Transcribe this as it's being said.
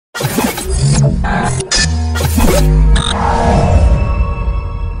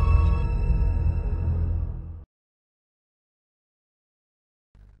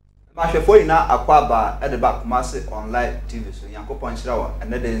ma hwefo ina akwaba e de ba Kumasi online TV so Yankopon hirawa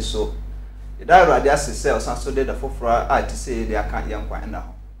ene den so ida awrade asese osanso de da fofora a ti se de aka yankwan na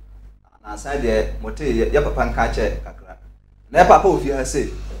ho na san de mote ya papa nka che kakra na papa ofi ha se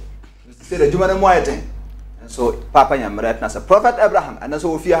de juma na mo ayeten so papa nyamre na se prophet Abraham and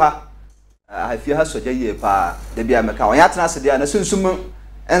so ofi ha fi ha soja ye pa de bia meka won ya tena se de na sunsum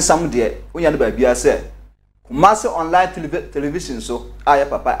ensam de onya de ba bia se Kumasi online television so aya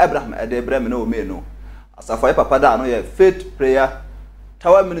papa Abraham ede Abraham na o me no asafo ya papa da no ye faith prayer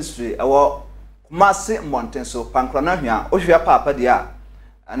tower ministry awo Kumasi mountain so pankrona hwia o hwia papa dia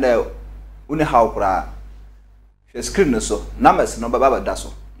and uni how kra hwe screen no so numbers no baba da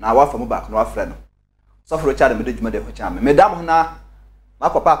so na wa famu back no afre no so for child me de djuma de ho cha me dam na ma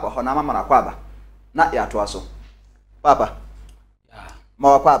papa akwa ho na mama na kwaba na ya to aso papa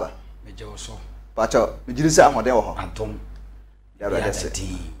ma wa kwaba me je so pacho me jiri ahoden wo ho atom ya brother se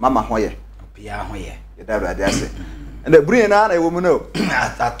mama ho ye opia ho ye ya da brother se and the brain na ewo mu no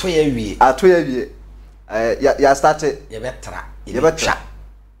ato ye wie ya start ye betra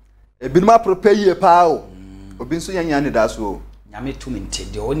ebinuma prepare ye pa o obi nso nya ne da so nyame tumi nte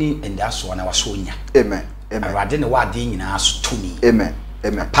de oni enda so na waso nya amen awade ne wade nyina so tumi amen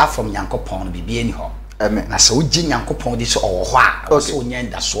apart from Yankopon no bibia ni ho amen na se ogi Yankopon di so owo ho a so nya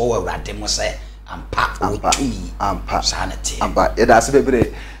enda so wo awade mo se ampa o tumi ampa sanity ampa e da se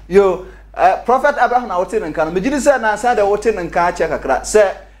bebre yo prophet Abraham na wote nka no megiri se na sa da wote nka che kakra se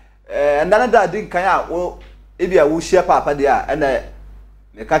ndana da di nkan a wo ebia wo hia papa de a ena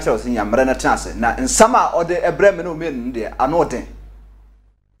me ka kire osin yamre na tenase na nsama ode ebrem na o me nu de anoden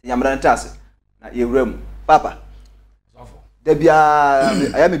yamre na tenase na yewram papa da bia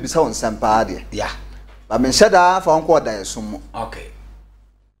aya me bisa won sampa de ya ba me nhyeda fa onko da yesom okay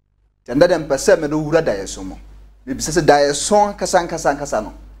tenda dem pese me no wura da yesom me bisa se da yesom kasa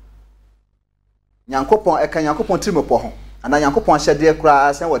no Nyankopon eka Nyankopon trimpo ho ana Nyankopon hyede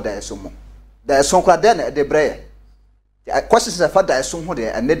kura sen wo da yesom kura de na de breye kwasi se fa da yesom ho de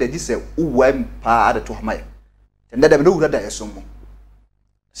ene da gise uwam pa ade to hamaye tenda dem no wura da yesom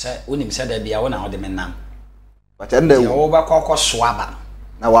se unim se da bia wona ho de menam batende wo ba kokko soaba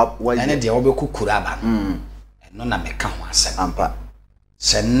na wa ene de wo be kukura ba no na meka ho asem ampa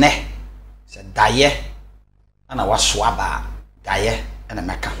se ne se daye ana wa soaba daye ena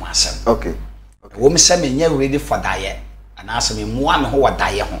meka ho asem okay wo me se me nya ready for daye ana asem me mua me ho wa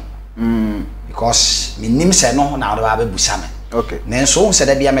daye ho because me nim se no ho na wo ba busa me okay nenso wo se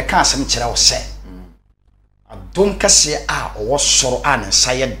da bia meka asem kire wo se adom kase a wo soro a ne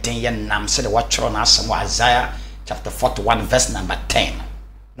saye den ye nam se de wa tworo na asem wa Isaiah chapter 41 verse number 10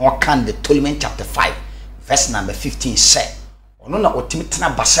 no can the Ptolemy chapter 5 verse number 15 say ono na otimi tena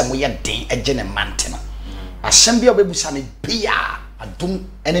basa mo ye den eje ne mante no asem bia obebusa me bia adom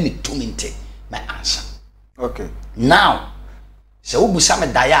ene ne tuminte my answer okay now se obusa me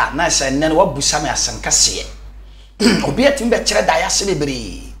daya na se nen wo busa me asem kase obi atim be kire daya se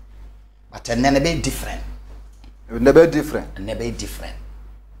bebre but nen be different never different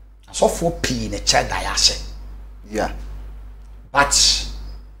so for p ne kire daya se yeah but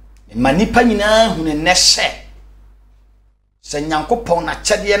manipa nyina hu ne nese se Nyankopon na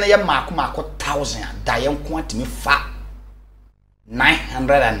kyede ne ye maako 1000 daya nko atimi fa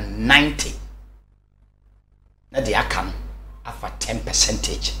 990 na de aka no afa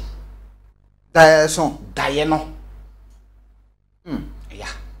 10% daye no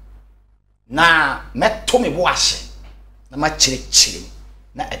yeah na meto me bo ase na ma kyire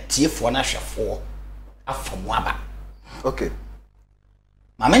na atiefo na hwefo afa mu aba okay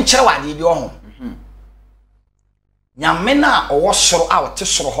ma men kyere wade bi ho nyame na owo soro a wote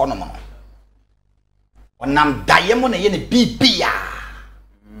soro ho no mo onam daye mo na ye ne bibia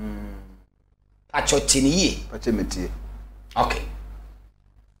achotini ye pachemetie okay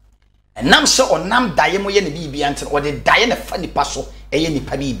enam se onam daye mo ye ne bibia ntene ode daye ne fa nipa so eye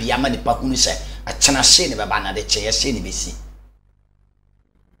nipa bibia ma nipa hunu se achena se ne baba na de cheye se ne besi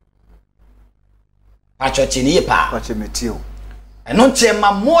achotini ye pa pachemetie eno nte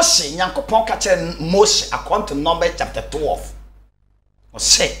ma Mose Nyankopon ka kire Mose according to Numbers chapter 12 o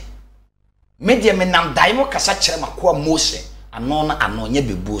say media me nam daye mo kasa kire makoa Mose ano na ano nya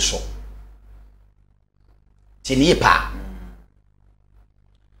bebu so tini pa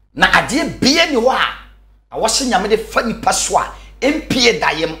na ade bia ni wa a wose nyame de fa nipa so a empie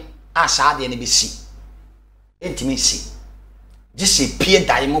dayem a saa de ne besi entimi si gise pie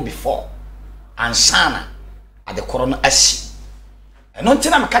dayem before ansana ade korono asi eno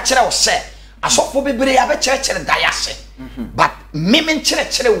ntina me ka kire wo se asofo bebre ya be kire dayase but memen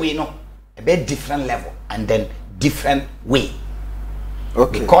kire we no a bit different level and then different way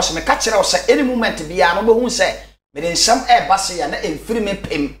Okay. Because me catch you say any moment be ya no be hu say me den sam e ba se ya na emfiri me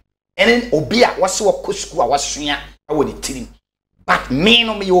pem ene obi a wose wo kosku a wasua e wo ne tirim. But me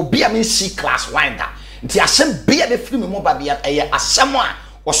no me obi a me see class winder. Nti asem be ya de firi me mo ba bia eye asem a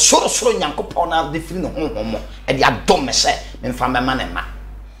wo soro nyankopon na de firi no honhom e de adom me se me mfa me ma ne ma.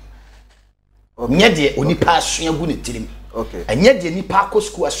 Nye de onipa asua gu ne tirim. Okay. Enye de nipa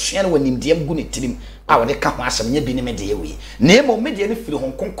kosku asua no wanimdiem gu ne tirim a wo de ka ho asem nye bi ne me de ye we. Na emo me de ne firi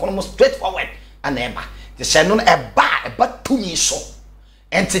hon konkon mo straight forward ana eba. Te se no eba tumi so.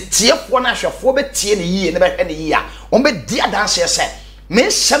 Enti tiefo na hwefo be tie ne yie ne be hwe ne yie a on be dia danse se me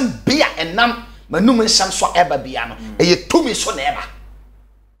nsam bia enam manum nsam so eba bia no eye tumi so na eba.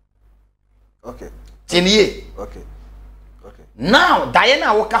 Okay. Tinie. Okay. Okay. Now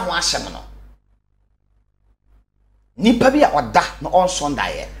Diana wo ka ho asem no. Nipa bia oda no on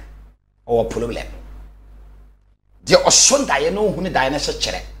Sunday o problem. De o Sunday no hu ne Diana se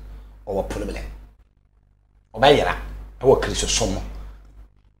kire o problem. Obayera e wo Kristo somo.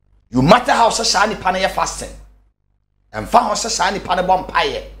 You matter how sa nipa na ye fasting. Emfa ho sa nipa na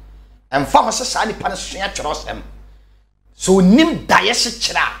bompaye. Emfa ho sa nipa na sua kyerosem. So nim daye se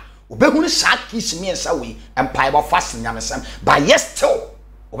kira. Obehunu sa kisi mi ensa we empire bo fasting nyamesem. But yes still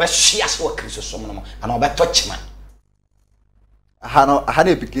obehia se wo Kristo somo no and obetouchman. Aha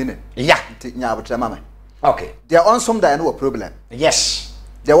na beginning. Yeah. Nya abotre mama. Okay. There on some day no problem. Yes.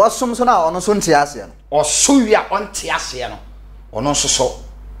 There was some so na ono so ntia ase no. Oso wi a onte ase no. Ono nso so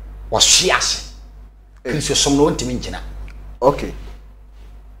wahwe ase. Kristo som no ntimi ngina. Okay.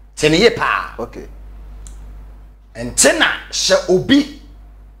 Tene pa. Okay. Entena se obi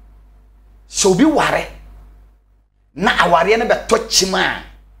ware na aware na beto chima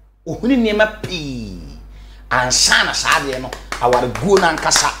ohuni niema pi ansa na saade no aware guo na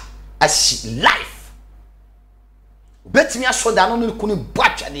nkasa asi life obetimi asoda no ne kunu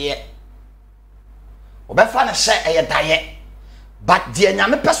bwatwade obefa na se eye daye but de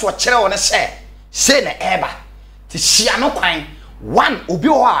nyame peso kire wo ne se na eba ti hia no kwan one obi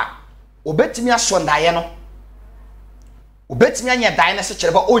ho a obetimi asondaye no obetimi anya daye na se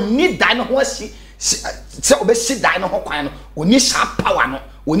kire ba oni daye no ho asi se obesi daye no ho kwan no oni sa power no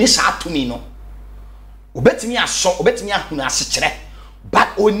oni sa tumi no obetimi aso obetimi ahunu ase kire but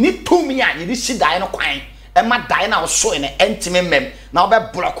oni tumi a yiri si daye no kwan e ma daye na so ne entimi mem na obe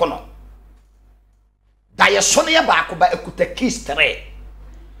block no daye so ne ba ko ba ekuta keys 3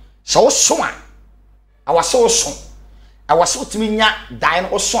 so so a awase so awase otimi nya daye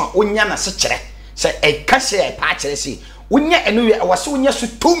no so a onya na se kire se e ka se e pa kire si onya enu we awase onya so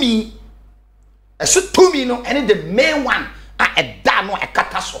tumi e so tumi no ene the main one a e da no e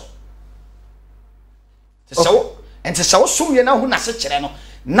kata so so enti so so ye na hu na se kire no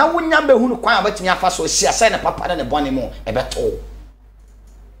na wonya be hu no kwan abatimi afa so si asa na papa na ne bone mo e beto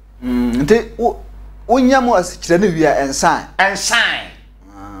enti wonya mo ase kire ne wia ensan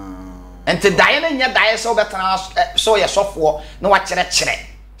enti daye na nya daye so betana so ye sofo na wa kire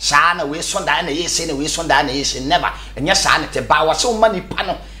saa na we so daye na yesi na we so daye na yesi never enya saa na te ba wa so mani pa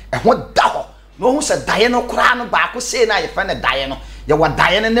no e ho da ho no hu se daye no kura no ba ko se na ye fa na daye no ye wa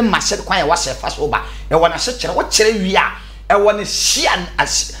daye ne mashe kwan ye wa se fa so ba ye wa na se kire wo kire wia e wo ne sia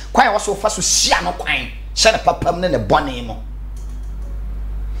kwan ye wa so fa so sia no kwan se na papam ne bone mo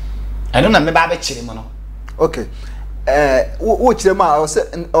eno na me ba be kire mo no. Okay. Wo kire ma o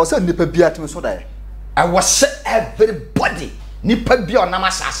se nipa bia tim so daye I was everybody nipa bia onam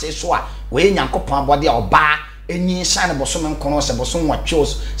asase so a we nyankopon abode a oba enyi san bosom nkono se bosom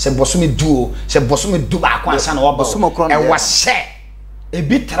watwos se bosom duo se bosom du ba kwa san na oba e wase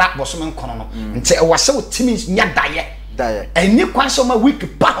ebi tra bosom nkono no nti e wase otimi nya daye eni kwa so ma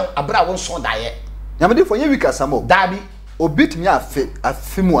week pa ho abra won so daye nyamede fo nya week asamo dabi obitimi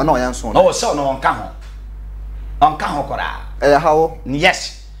afi mu ana oyan so no so no onka ho kora how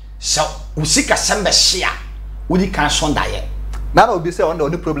yes so usika sembe shia udi kan so daye na obi say on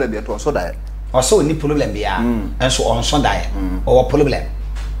the problem yet on so daye also ni problem bia enso on so daye o problem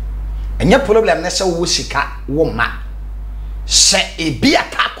enya problem na se wo sika wo ma se ebi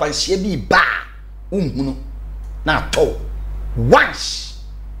aka kwansie bi ba unhunu na to once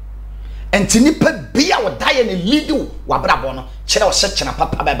entini pa bia wo daye ne lidu wa brabo no kire wo se kina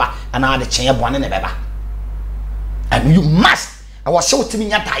papa beba ana de kyen bone ne beba and you must I was so timi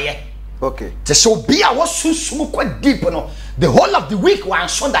nya daye. Okay. So be I was so quite deep no. The whole of the week when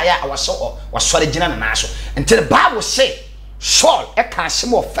Sunday I was sorry jina na so. Until the Bible say Saul e can see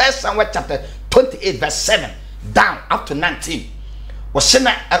more 1 Samuel chapter 28 verse 7 down up to 19. Was say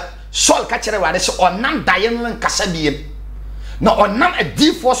na Saul ka kire ware so onam daye no nkasa biem. Na onam a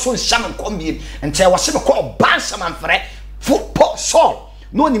deep for so nsham nkom biem. Until was say ko ban sam amfre Paul Saul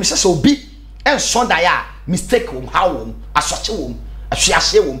no nim se obi en so da ya mistake wom how wom asoche wom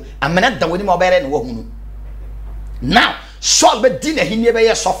ahwiase wom amena da woni ma obere ne wo hunu. Now Saul be di na hinie be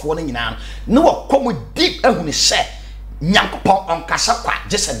ye sofo no nyina no wo komu deep ehunu se Nyankopon on kasa kwa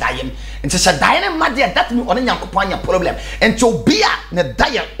just dayem nti se dayen ma de that me on Nyankopon anya problem nti obi a ne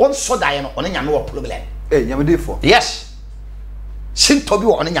dayen on so dayen on nya no problem nyamedefo yes sinto bi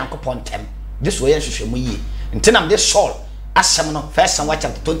on Nyankopon tem this way hwehwemu yi nti nam de Saul asem no first Samuel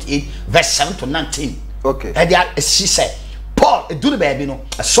chapter 28 verse 7 to 19 okay e dia she said Paul eduru baby no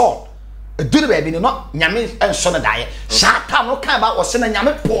Saul eduru baby no nyame enso no daye satan no kan ba o se na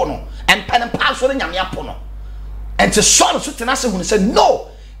nyame po no empen pa so no nyame apo no. And to Saul so tenase hu say no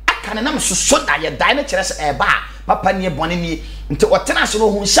aka na so da ye dai na kire se eba papa ne bone ni nti o tenase no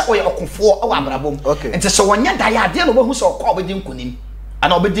hu se o ye okofo o wa brabom nti so wonya da ye ade no bo hu se o ko obedi nkunim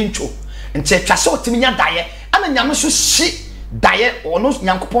ana obedi ncho nti twase o timi nya da ye ana nyame so si da ye ono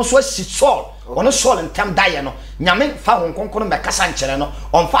Nyankopon so si Saul ono Saul ntam da ye no nyame fa won konkono me kasa nkere no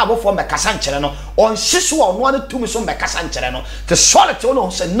on fa abofo me kasa nkere no on hyeso ono ane tumi so me kasa nkere no to Saul te ono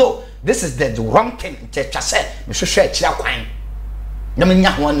say no this is the wrong thing te twase me hwehwe akira kwan nyame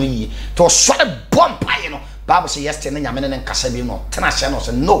nya ho anu yi to so the bomb pie no Bible say yesterday nyame ne nkasa bi no tena hye no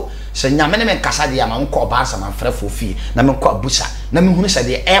say no say nyame ne nkasa de ama nko ba asa man frɛ fofi na me nko abusa na me hunu say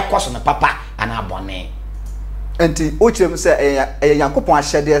de ekoso na papa ana abone enti o kyerem say Yankopon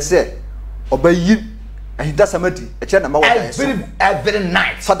ahyede say obayi ahida samadi e kire na ma wada every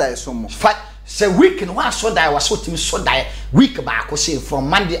night fada esom say week no one so die was so timi so die week back say from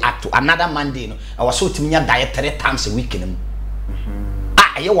Monday to another Monday no I was so timi nya die 3 times a week no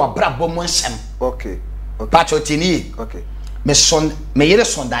ye wa bra bom nsem okay patcho tini okay me yere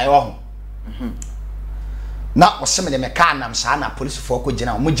son die ho na o se me me ka nam sa na police for ko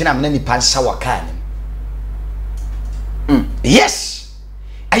gina mo gina me na nipa nsa wa ka ni yes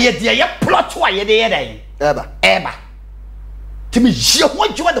aye dia ye plot wa ye de ye dan eba timi je ho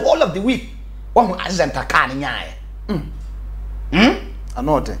jwa the whole of the week one accident aka ni nyae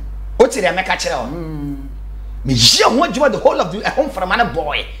anote o tire emeka kire o me je ho jwa the whole of the home from an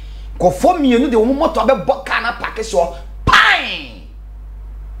boy ko for me no de wo moto be boka na pack so pine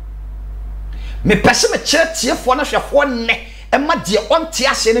me pese me kire tie fo na hwefo ne e ma de on tie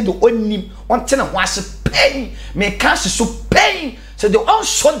ase ne de onim on te ne ho ase pain me can so pain so the on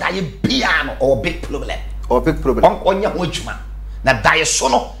so that ye bia no or big problem on nya ho adwuma na daye so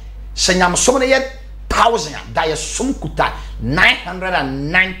no se nyam so ne ye 1000 daye so kuta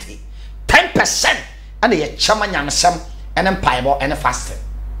 990 10% and ye chama nyam sam and paibo and fasting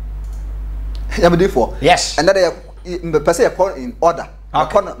yamedefo yes and that ye person ye in order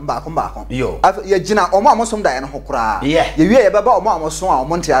akon mba ye gina omo amosom daye no hokora ye wie ye beba omo amosom a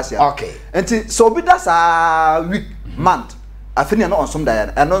omo ntia ase okay enti so bi da sa week month afini no onsom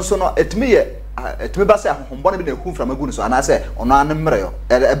daye eno nso no etimi ye etimi ba se ahombone bi na eku from agu so ana se ono an mmre yo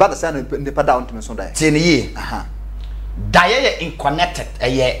e ba da se na nipa down timi so daye tin ye aha daye ye inconnected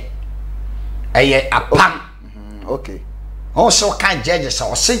eye apam okay also kan judge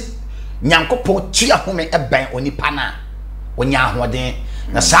so se Nyankopon tua home eban onipa na onya ahoden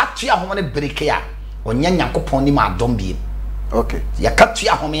na sa tua home ne breke a onya Nyankopon ni ma adom bi okay ya ka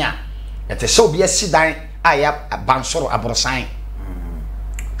tua home a ete so bi asidan aya abansoro abrosan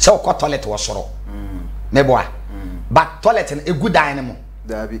so ko toilet wo soro meboa but toilet na egu dan ne mo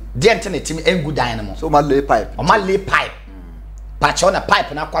dabi de internet mi egu dan ne mo so ma lay pipe o ma lay pipe patch on a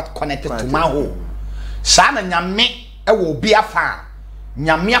pipe na kwat connected to my hole sa na nyame e wo bi afa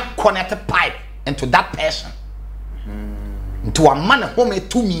nyame connect pipe into that person into a man home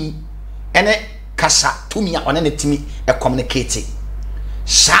to me ene kasa to me on ene timi e communicate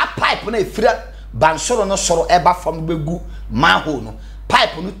sa pipe na efira bansoro no soro eba from begu manhole no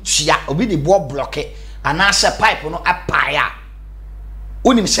pipe no tua obi de bo block ana se pipe no apaya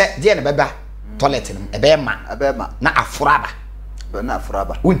unim se de ne beba toilet no ebe ma na afuraba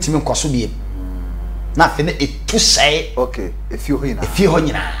untimi nkoso bie na fe ne etu sei okay if you hina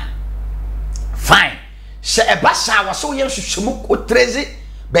fine se eba sa wa so ye hwehwemu ko trezi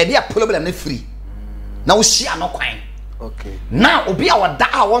be dia problem na free na wo sia no kwan okay na obi a wada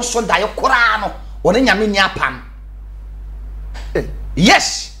a won so da ye kora no woni nyame ni apam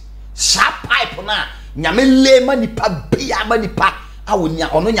yes sa pipe na nyame lema nipa bia ma nipa a wonya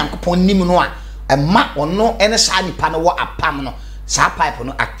ono Nyankopon nim no a ema ono ene sa nipa no wo apam no sa pipe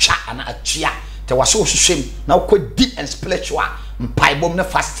no atwa ana atua te waso hwehwem na wo deep and spiritual mpaibom na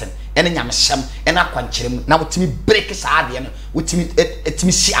fasting ene nyamesem ene akwankyerem na wotimi break sa ade no wotimi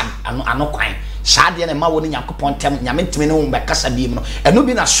etimi si ano kwan sa ade na ma wo ni Nyankopon tem nyame ntimi ne wo mbekasa bi no eno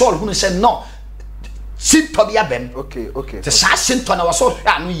bi na Saul hunu se no sinto bi abem okay te sa sinto na waso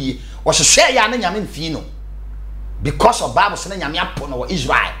hwa no yi wo hwehwe ya na nyame mfi no because of Bible say na nyame apo no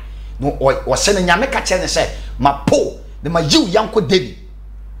Israel no wo say na nyame ka kire ne say mapo de ma yiw yanko David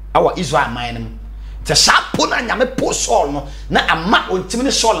awa Israel man no te sa po na nyame po Saul no na ama ontimi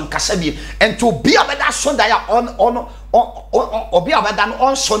ne Saul nkasa bi ento obi abeda sonda ya on obi abeda no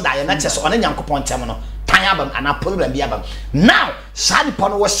on sonda ya na te so on nyankopon tem no tanyabam ana problem bi abam now sadi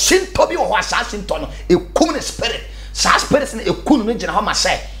pono was sinto bi ho asa sinto no ekum ne spirit sa spirit ne ekunu no gina ho ma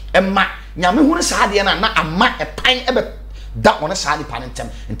say emma nyame hu ne sadi na ama epan ebe da on sadi pan ntem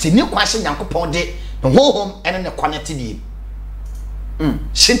nti ni kwa se nyankopon de hohom ene ne connect bi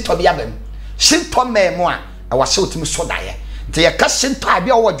sinto bi abam sinto memo a awase otimi sodaye nti ye ka sinto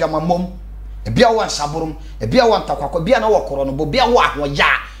abi owo dwamamom ebi owo nsaborum ebi owo ntakwakwa bia na wo koro no bo bia wo ahoya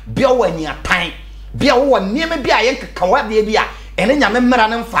bia wo ani apan bia wo nieme bia ye nkeka wade bia ene nyame mmara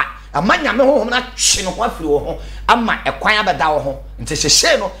ne mfa ama nyame hohom na twe no ho afiri wo ho ama ekwan abeda wo ho nti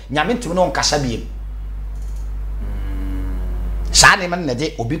sese no nyame ntimi no nkasa biem sane man na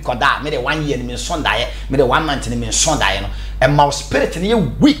de obi koda me de 1 year ni me sondaye me de 1 month ni me sondaye no e ma spirit ni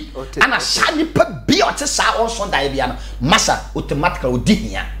weak ana sane pa bi o te sa on sondaye bia no masa automatically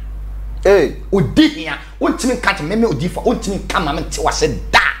odihia odihia ontimi kat me odifa ontimi kama me te wase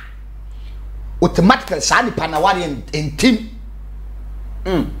da automatically sane pa na ware entim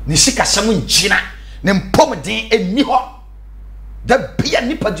ni sika samu njina ne mpomden eni ho da bia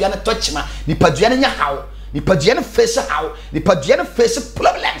ni padua na tochima ni padua na nya hawo ni padua na face hawo ni padua na face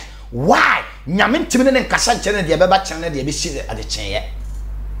problems why nyame ntimi ne nkasa nkyene de beba kyene de be si ade kyenye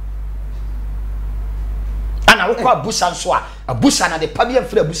ana wo kwa busa nso a abusa na de pabia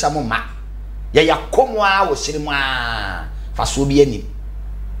mfira busa mo ma ya yakomwa wo sirimu a faso bi ani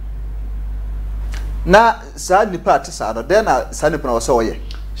na sa nipa ate sa do de na sa nipa na wo se wo ye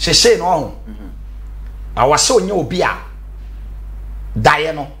sese no ho awase onye obi a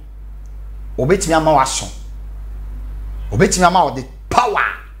daye no obetimi ama waso obetimi ama wo de power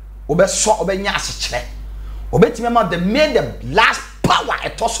obeso obenya asechire obetimi ama the made the last power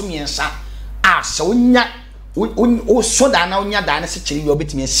etoso miensa a se onya o so da na onya da na sechire yo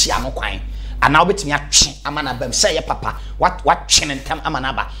obetimi asia no kwan ana obetimi atwe ama na bam say ye papa what twene ntam ama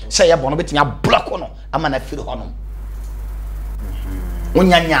na ba say ye bono obetimi ablock no ama na firi ho no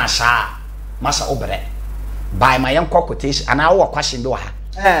onya nya sha masa obere by my young quotation and our question do ha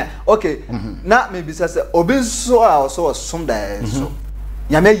okay na maybe say obi so a so somda so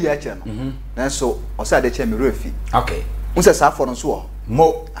nyame yi ache no na so o say de che me refi okay unse sa for no so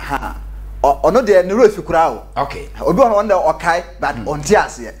mo ha ono de ne refi kura o okay obi on the okai but on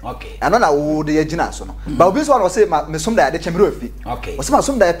tiase okay ano na wo de agina so no but obi so no say me somda de che me refi okay o say ma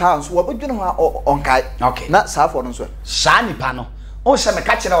somda pa so wo bodwene ho onkai okay na sa for no so sa nipa no o say me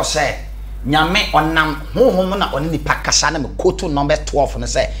ka kire o say nyame onam honhom na oni nipa kasa na me quote number 12 no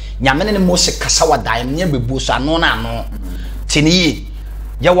say nyame ne Mose kasa wadae me bebu so ano na ano tiniyi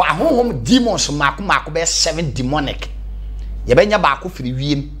ye wa honhom demons mako be 7 demonic ye benya ba ko firi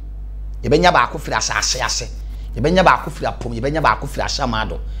wiem ye benya ba ko firi asase ase ye benya ba ko firi apom ye benya ba ko firi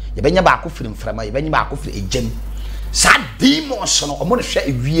asamado ye benya ba ko firi mframa ye benya ba ko firi ejam sa demons no omo ne hwe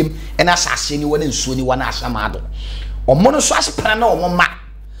ewiem ena asase ni wona nsuo ni wona asamado omo no so aspana na omo ma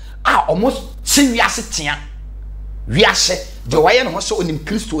almost si wiase tia wiase de waye no so onim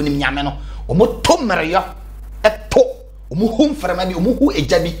Kristo onim nyame no omo to mreyo eto omo hu mframa bi omo hu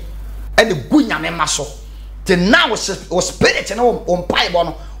ejabi ene gu nyame maso te now o spirit no on paibo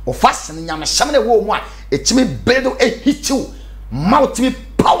no o fast ne nyame samne wo mu a etimi bedo ehitiw mautimi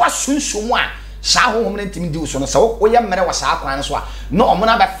power sunsumu a sa ho hom ne ntimi di so no sa wo ye mre wa sa akwan so a no omo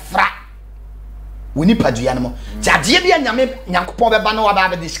na be fra woni padua no mo ti ade bia nyame nyankopon be ba no wa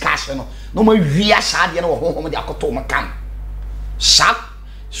ba discussion no mo wia sa ade no ho de akoto mo kam sa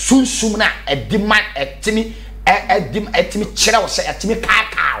sunsum na edima etimi etimi kire wo se etimi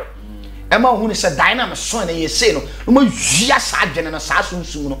kakao e ma hu ne se dynamic so na ye se no mo wia sa adwene no sa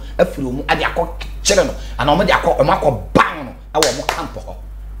sunsum no afiri mu ade akọ kire no ana mo de akọ o makọ ban no e wo mo camp ho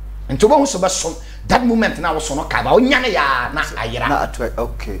nti wo hu so be so that moment na wo so no ka ba onya ne ya na ayira na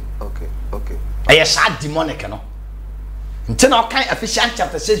okay aya sa demonic no ntina o kan Ephesians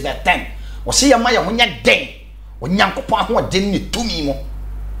chapter 6 verse 10 o se yama ya honya den onyankopon aho den ni tumi mo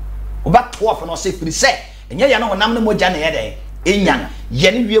oba 12 no se firi se enya ya no honam ne moja na ye den enya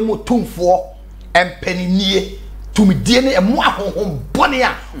ye ne wie mo tumfo empaninie tumidie ne emo ahohom bone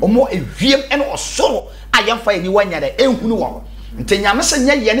a omo ewiem ene osoro ayemfa ni wanya de enhunu wo ntanyame se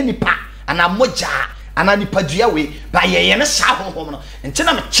nya ye ne nipa ana moja ana nipa dua we ba ye ne sa ahohom no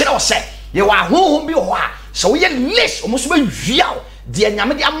ntina me kire wo se ye wa honhom bi ho a so ye list omo so ba wiaw de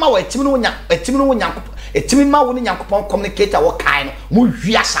nyame de ama wa etimi no nya etimi ma wo ne Nyankopon communicate wo kai no mo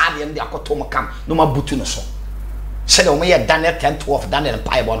hwia saa de no de akoto mo kam no ma butu no so said o me ye Daniel 10:12 Daniel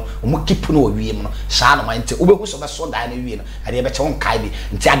Bible no o mo keep no wie mu no saa no ma nti obehu so be so dan na wie no ade be che won kai bi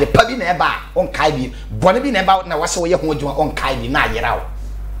nti ade pa bi na e ba on kai bi bone bi na e ba na wase wo ye ho adwuma on kai bi na yera wo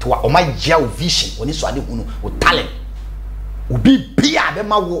to o ma gya o vision oni so ade hunu o talent obi bia be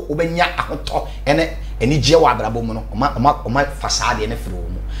ma wo obenya ahoto eni gye wa abrabo mu no o ma fasade ne firi wo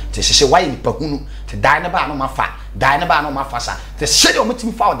mu te sese why ni pa hunu te dan na ba no ma fa dan na ba no ma fa sa te sede o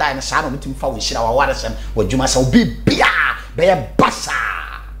mutimi fa o dan na sa no mutimi fa wo hira wa ware sem wo dwuma sa obi bia be ye basa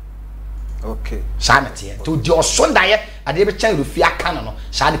okay sa mete to di osonda ye ade be chan rufi aka no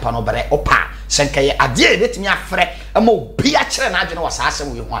sa de pa no bere opa senka ye ade e betimi afre ama obi a kire na adwene wa sa asem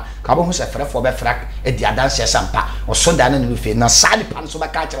wo ho ka bo hu se frefo be fra e di adanse sampa osonda na rufi na sa de pa no so be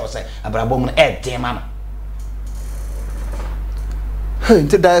ka kire wo se abrabo mu e den ma no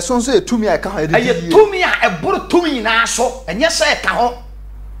nti da so so etumi a ka ho etumi a eburu tumi na so enye se ka ho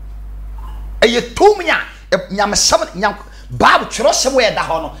etumi a nyamsam nyam babu chorosem we da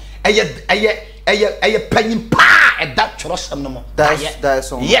ho no eye panyin pa eda chorosem no mo da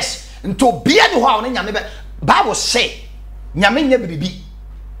so yes nto bia ni ho a no nyame be babu say nyame nya bibi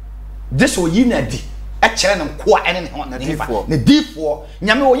this o yi na di e kire ne nko a ene ne ho ne difo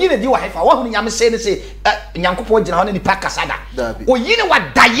nyame o yi na di wa hefa wa hu nyame say ne say nyankopo gina ho ne nipa kasada o yi ne wa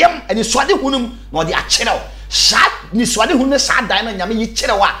dayem eni swade hunum na odi a kire sa ni swade hunne sa dan na nyame yi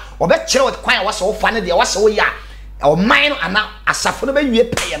kire wa obe kire wa kwan wa so wo fa ne de wa so wo ya o man no ana asafo no be wie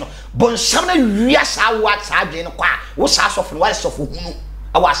peye no bonsam na wia sa wa sa adwe no kwa wo sa asofo wa asofo hunu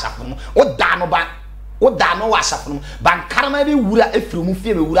awa asafo no o da no ba o da no wa asafo no ban karama be wura efiri mu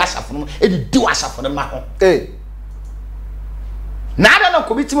fie be wura asafo no e di wa asafo no ma ho na ada no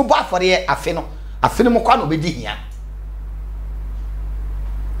ko bitimi bo afore afe no mo kwa no be di hia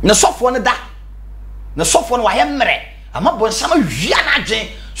na sofo no da na sofo no wa ye mre ama bonsam wia na adwe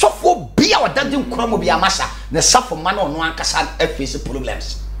sofo bia wadade nkromo bia masa na safo ma no no ankasa face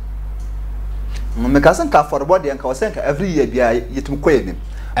problems me kasan ka forbo de nka wasen ka every year bia yetum koyenim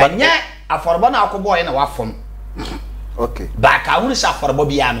anya aforbo na akobo ye na wafom okay ba ka hunu sa aforbo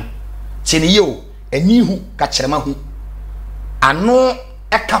bia no tini ye o ani hu ka kyerema hu ano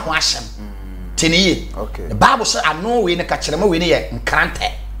eka ho asem tini ye okay the bible say ano we ne ka kyerema we ne ye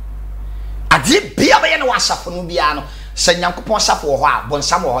nkrante ade bia ba ye na wasafo no bia no se Nyankopon safo ho a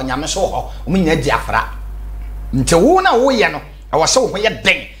bonsam ho nyame so ho o nya di afra nte wo na wo ye no e wo se wo ye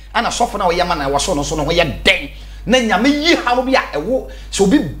den ana sofo na wo ye ma na wo so no so no ho ye den na nyame yi ha mo bia e wo so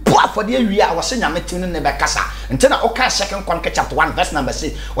bi bo afode awie a wo se nyame tim ne be kasa nte na o ka second Chronicles chapter 1 verse number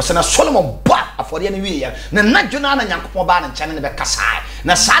 6 wo se na Solomon bo afode ne wie ye na nadwona na Nyankopon ba na nkyane ne be kasa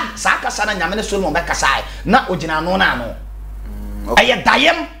na sa kasa na nyame ne Solomon be kasa na ogina no na no aye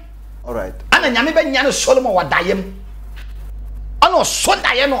dayem all right ana nyame be nya ne Solomon wa dayem ano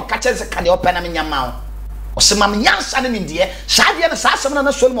sonda ye no ka chense ka de opena me nyama o se mam nyansa ne ndie saade na sa asem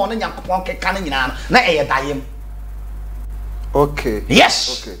na Solomon ne Nyankopon ke kan nyina na eye dayem okay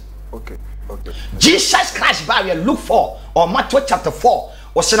yes okay Jesus Christ by we look for or Matthew chapter 4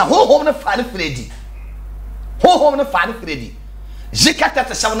 o se na ho ne fa ne fredi ho ne fa ne fredi Zika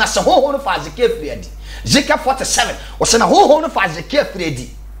 37 na se ho ne fa Zika fredi Zika 47 o se na ho ne fa Zika fredi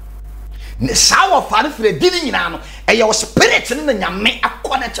ne sawa fa ne fredi ni nyina no eye o spirit ne na nyame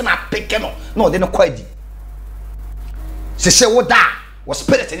akonnect na peke no na o de no kwadi se wo da wo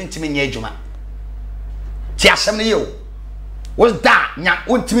spirit ne ntimi nya adwuma ti asem ne yo wo da nya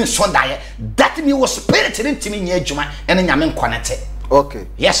ontimi sonda ye that me wo spirit ne ntimi nya adwuma ene nyame nkonnect okay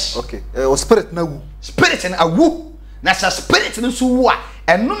yes okay wo spirit na wu spirit na awu na sa spirit ne so wu a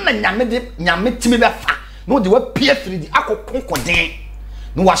eno na nyame timi be fa no de wa pie fridi akokonkoden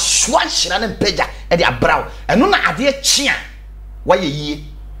no wa soa hira ne mpagya e de abraw eno na ade chia wa ye yie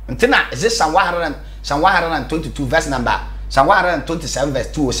ntina is this Psalm 122 verse number Psalm 127 verse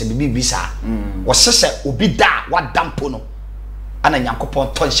 2 o se bibi bisa wo sese obi da wa dampo no ana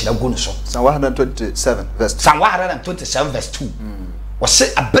Nyankopon ton hira go no so Psalm 127 verse 2 Psalm 127 verse 2 wo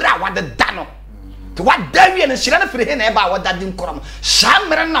se abra wa de da no to wa da wi ne hira ne firi he na e ba wa da din korom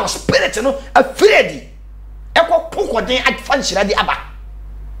samre na spirit no afredi ekopokode afa hira di aba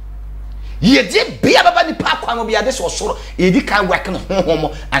yedi bia baba ni pa kwa mo bia de so soro yedi kan work no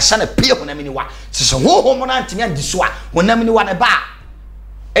hohomo ansa na pie honam ni wa se hohomo na ntimi andi so a honam ni wa ne ba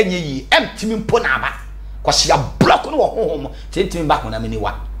enye yi emtimi mpo na aba kwase ya block no hohomo tentimi ba honam ni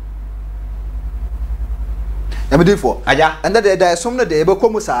wa yamedifo aja enda de da som no de ebe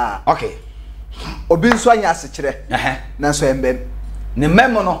komu saa okay obi nso anya asekire na so embem ne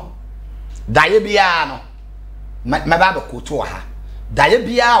memo no daye bia no me ba be koto ha daye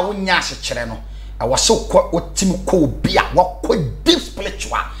bia wo nya asekire no I was so what Tim ko bia what could deep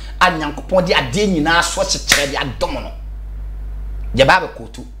spiritual and Yankopon de ade nyina so se kire de adom no je ba be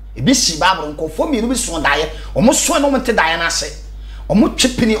kotu e bi si ba bro nkofo mi no bi so dae o mo so no mo te dae na ase o mo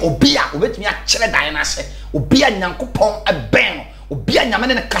twepini obi a obetumi a kire dae na ase obi a Yankopon eben no obi a nyame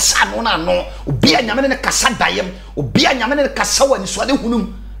ne kasa no na no obi a nyame ne kasa dae obi a nyame ne kasa wani so de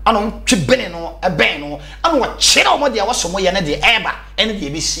hunum ano twebene no eben no ano wo kire o mo de wo so mo ye ne de eba ene de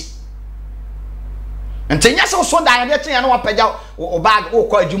bi si ntenya so so dae de chen ya no wapagya o bag o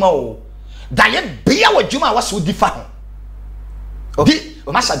kwa adwuma o dae bia wo adwuma wo so difa ho okay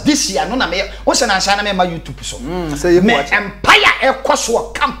masa this year no na me wo se na nsa na me ma YouTube so say you watch empire e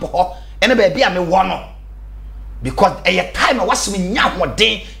koso camp ho ene ba bia me wo no because e time was me nya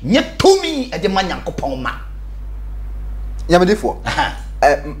hoden nye tumi e de ma Nyankopon ma yamedefo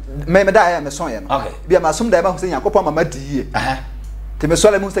me da me son ye no okay bia ma som da ba ho se Nyankopon mama di te me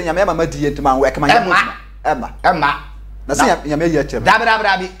sole mu se nyame mama di ye ntuma work ma nyamo emma na se nyame ye chem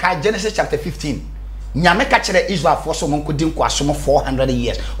da bi ka Genesis chapter 15 nyame ka kire Israel for so mon kodi nko asom 400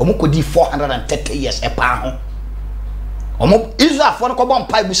 years omo kodi 430 years e pa ho omo Israel for no ko bon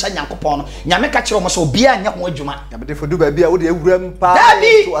pa busa Nyankopon no nyame ka kire omo so obi anya ho adwuma nyame de fodu ba bia wo de ewuram pa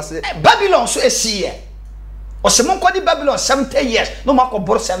to ase Babylon so esiye o se mon kodi Babylon 70 years no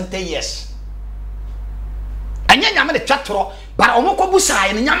makobor 70 years anya nyame de twatoro bara omo ko busa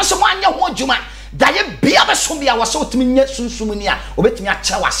ye nyame so mo anya ho adwuma daye bia be so bia wase otimi nya sunsumuni a obetimi a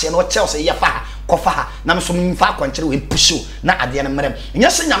kye wase no kye wase ye fa kofa ha na me so mfa kwankere we pusu na ade na mrem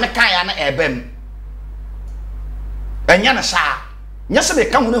nya se nyame kan ya na ebem enya na sa nya se be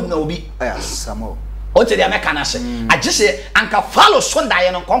kan hu na obi aya samo o te dia me kan ase agise anka follow so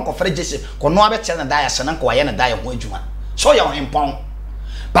daye no konko fere gise ko no abete na daye se na nka waye na daye ho adwuma so ye ho impon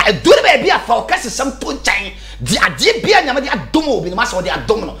ba edure be bia fa o kase sam to chan di ade bia nyame di adom obi no ma se o di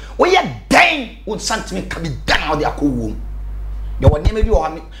adom no wo ye den won santimi ka bi dan o di akowum ye woni me bi o ha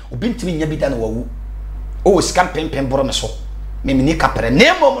me obi ntimi nya bi dan wawu o sika pempem boro me so me ni kapere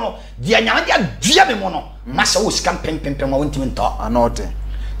ne mom no di nyame di adua me mo no ma se o sika pempem ma won ntimi nto anote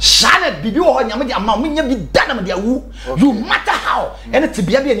shana bibi wo nyame di ama nya bi dan ma di awu you matter how ene te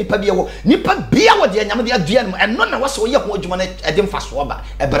bia bia nipa bia wo di nyame di adua no eno na wase wo ye ho adwuma na ede mfa so ba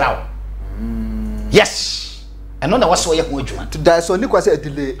ebrawo yes eno na wase wo ye ho adwuma to die so ni kwase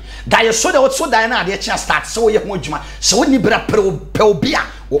delay die so da wo so die na ade chia start so wo ye ho adwuma so wo ni bra pe obi a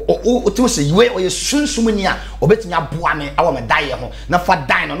o ti wo se yiwe o ye sunsum ni a obetimi aboa me awo me die ho na fa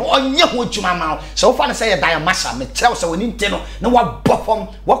die no onye ho adwuma ma so wo fa na say ye die masa me tell so woni nte no na wa bofom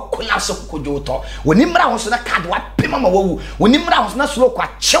wa kola so kojo to woni mra ho so na card wa pema ma wawu woni mra ho so na so kwa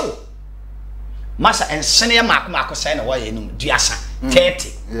chew masa ensene ya makoma say na wa ye num duasa 30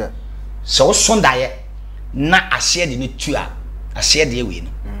 yeah so wo so die na ase de ne tua ase de we no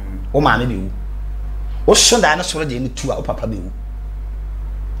wo ma me be wu wo so die na so de ne tua wo papa be wu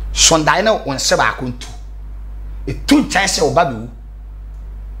sondai na won se ba kontu etu chance o ba be wu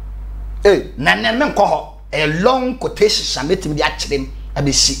na me nko ho a long quotation sametim di akirem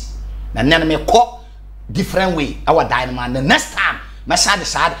abesi na me ko different way our dynamo the next time my sad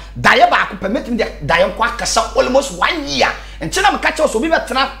daye ba ko permitim di daye nko akasa almost 1 year entina me ka che so bi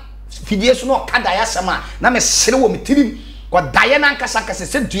betena fidie so no ka daye asema na me sere wo metirim ko daye na nkasa nkasa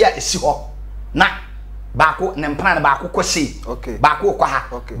se dua esi ho na baako ne mpana na baako kwese baako kwa ha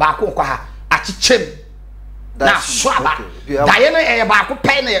baako kwa ha achichem na swaba daye no baako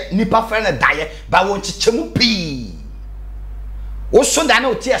pe na nipa fe na daye ba won chichemu pi wo so da na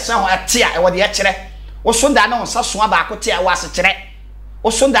oti esa ho ate a wo de kire wo so da na on sa so baako te a wo ase kire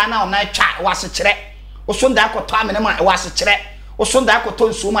wo so da na on na twa wo ase kire wo so da ko to amene ma wo ase kire wo so da ko to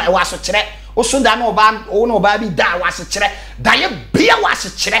nsu ma wo ase kire wo so da na oba bi da wo ase kire daye bia wo ase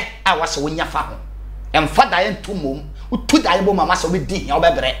kire a wo se wonya fa ho emfa daye ntumom utu daye bo mama so be di hia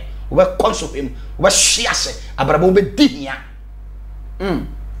obebre obe konso him obe hwiase abrabo obe di hia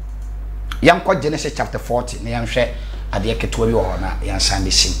yanko Genesis chapter 40 na yanhwe ade keto bi wo na yansan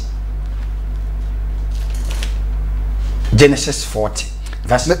de sim Genesis 40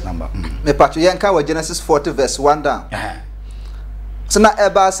 verse number me patcho yanka wa Genesis 40 verse 1 down sna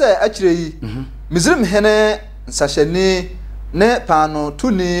eba se akire yi Misrim hene nsahani ne pano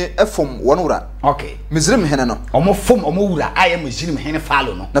tuni efom wonura okay Misrim hene no omo fom omo wura aye Misrim hene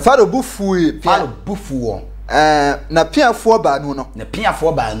falo no na falo bufu falo bufu won na piafo ba nu no na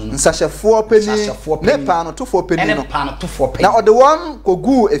piafo ba nu nsahefo peni ne pano tofo peni no ne pano tofo peni na ode won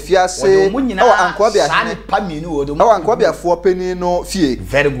kogu efiase o ankobia hene pa minu odo o ankobia fo peni no fie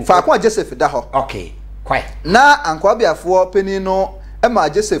very good fa kwa Joseph da ho okay quite na ankobia fo peni no ema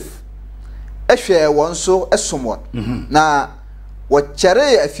Joseph ehwe won so esomwon na wo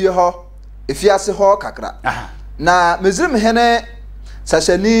kere afie ho efiase ho kakra na mezrim hene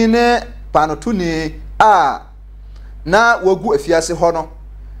sashani ne panotuni a na wagu efiase ho no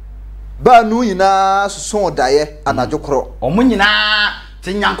ba nu nyina soso daye anadwokro omo nyina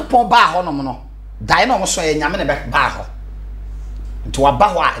te Nyankopon ba ho no no daye na omo so ye nyame ne ba ho nti wa ba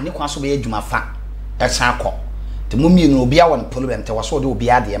ho a ne kwa so be adwuma fa esan akọ te mummi no obi a won problem te waso de obi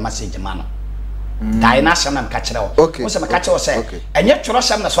ade message ma no daye na asem na mka kire wo wo se mka kire wo se enye tworo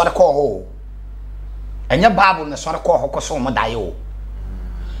sem na so de ko ho enye bible na so de ko ho ko so mo daye o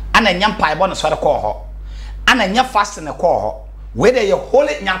ana nya mpaebo na so de ko ho ana nya fast na ko ho we de ye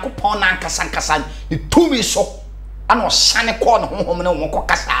holy Nyankopon na nkasa ni tumi so ana osane ko no honhom na won ko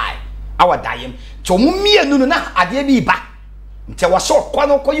kasa awa dayem to mummi anu no na ade bi ba nte waso kwa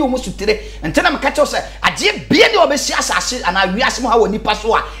no koyi omo sutire nte na meka che se aje bia ne obesi asase ana wiase mo ha woni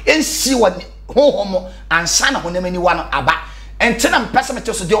paso a ensi woni honhom ansa na honamani wa no aba nte na mpese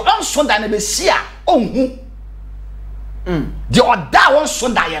mete so de onso da na besi a onhu de oda wonso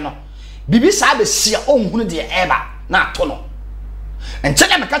da ye no bibi sa besi a onhu de eba na ato no nte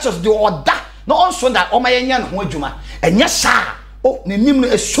na meka che so de oda na onso da o mayenya no ho adwuma enya sa o ne nim no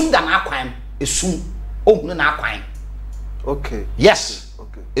esum da na akwan esum onhu na akwan. Okay. Yes.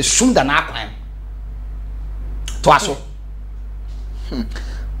 Okay. Esum da na akwan. To aso.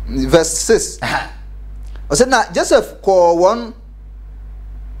 Verse 6. I said now Joseph call one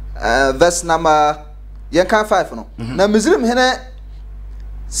verse number yankan 5 no. Na Misrim hene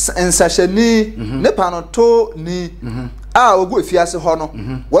ensashani ne panoto ni a ogu efiase ho no.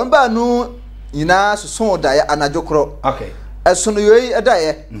 Won ba nu nyina soso da ya anadwokro. Okay. Esono yoyi eda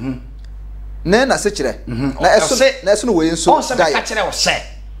ye. Na se kire na eso no we nso dai ka kire wo se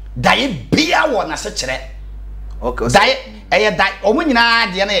dai bia wo na se kire okay dai eye dai omo nyina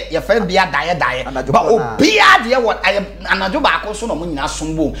de na ye fa bia dai ba obia de wo anajo ba ko so no mo nyina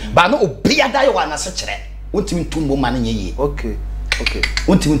sombo ba no obia dai wo na se kire wontimi ntumbo ma na ye okay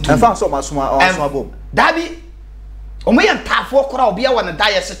wontimi ntumbo fa so ma so bom dabi omo ye ntafo kora obia wo na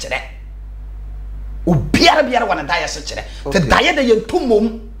dai se kire obia wo na dai se kire te dai de ye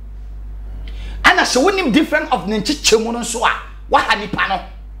ntumbo ana so wonim different of nchichemu no so a wa ha nipa no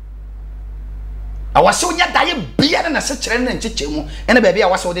awase onya dae bia na se kire na nchichemu ene ba bia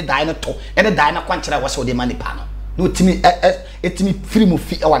awase ode dae no to ene dae na kwankire awase ode ma nipa no no timi etimi free mu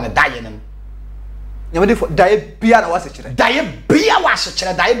fi e wa na dae nem nyamede dae bia na wase kire dae bia wase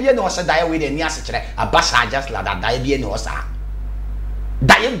kire dae bia na wase dae we de ni ase kire abasa just la dae bia ni wasa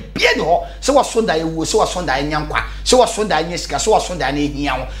dae bia ni ho se waso dae wo se waso dae nyankwa se waso dae nyesika se waso dae na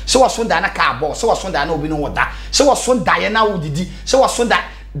ehia wo se waso dae na ka abo se waso dae na obi no woda se waso dae na wodidi se waso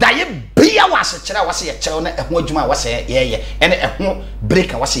dae bia wase kire wase ye kire na eho adwuma wase ye ene eho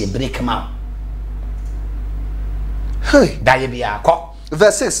break wase ye break ma hey dae bia ko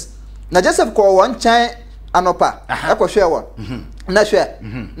verse 6 na Joseph ko won chan anopa akohwe wo na hwe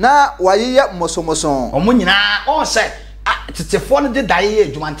na waye mosomoso omo nyina on se tetefo no de dae ye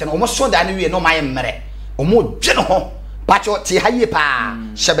adwuma nte no omo so dae no wie no maye mmere omo dwene ho pacho ti haye pa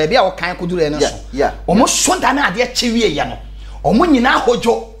hye ba bia wo kan kodure no so omo so dae na ade che wie ye no omo nyina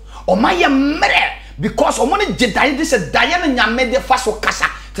hojo omaye mmere because omo ne je dae de se dae no nyame de fa so kasa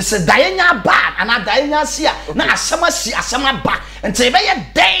te se dae nya ba ana dae nya sia na asema si asema ba nte be ye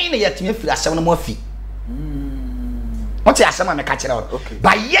den na yetime firi asema no mo afi Oti asema me ka kire wo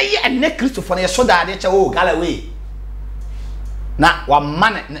ba ye ene Christopher na ye so dae de che o Galaway na wa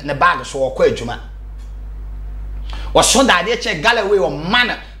man ne bag so wo kwa adwuma wo so dae de che Galaway wo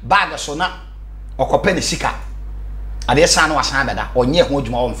man bag so na okope ne sika ade sa na wasan beda onye ho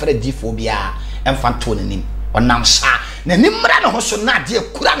adwuma wo mfere difo bia emfanto ne nim onam sa na nimra ne ho so na de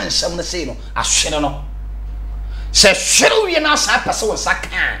kura ne nsam ne sei no ahwere no se hwere wie na sa pese wo sa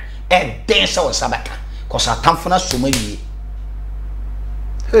kan e den se wo sa baka ko sa tamfona so ma wie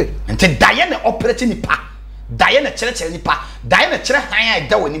hey ente dae ne operate ni pa dae ne kire nipa dae ne kire han a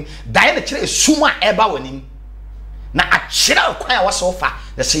da wonim dae ne kire esuma eba wonim na a kire kwan a wase ofa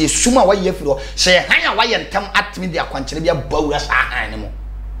da se esuma wa ye firo se han a wa ye ntam atimi de akwankire bia bawura sa han ne mo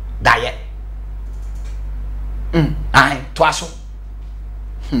dae ai to aso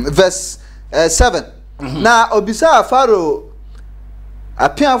verse 7 na obisa Faro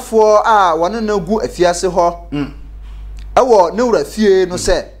apiafo a wone na gu afiase ho ewo ne wura fie no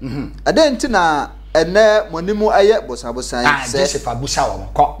se adenti na ene monimu aye bosabosan se Joseph abusa wo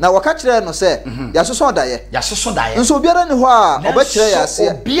ko na waka kire no se yasoso daye nso obiara ni ho a obekire ya ase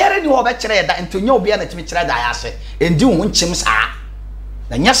obiara ni ho obekire ya da entonya obiara na timi kire daye ase endi wo nchim saa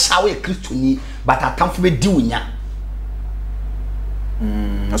na nya saa we kristoni but atamfo be di wonya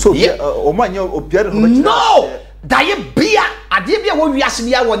so o manya obiara no obekire no daye bia ade bia wo wiase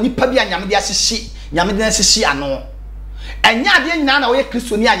bia wo nipa bia nyame de asisi nyame de asisi ano enya ade nyina na wo ye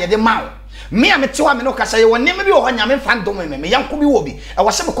kristoni a ye de mawo me a mete wa me no kasa ye wo nem bi wo ho nyame fa ndom me yanko bi wo bi e wo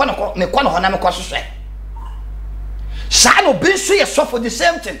se me kɔ no ho na me kɔ sohwɛ saa no bi so ye so for the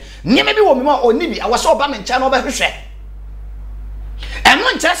same thing nem bi wo me ma oni bi e wo se oba me ncha na oba hwehwɛ eno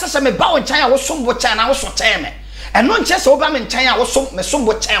ncha se me ba wo ncha a wo sombo cha na wo so kyɛn me eno ncha se oba me ncha a wo me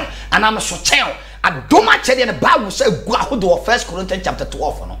sombo kyɛn ana me so kyɛn adoma kyɛde ne Bible say gu ahodo of 1 Corinthians chapter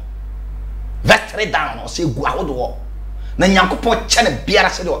 12 no verse 3 down no say gu ahodo na Nyankopɔn kyɛne biara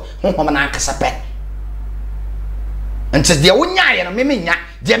sɛ de honhom na ankasa pɛ nti de wonya ye no memenya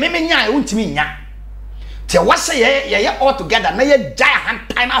de memenya ye wontimi nya te wase ye all together na ye jai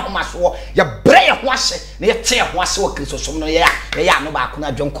hantan na homaso ye bre ye ho ase na ye te ye ho ase wo Kristo som no ye ano ba ko na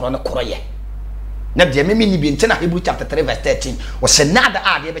adwon koro no koro ye na de memeni bi nti na Hebrew chapter 3 verse 13 wo se nada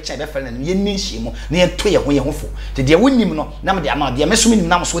a de be kyɛn be fere na ye ninhyi mu na ye to ye ho fo te de wonim no na me de ama de meso nim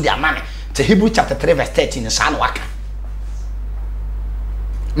na mo so de ama ne te Hebrew chapter 3 verse 13 sa na waka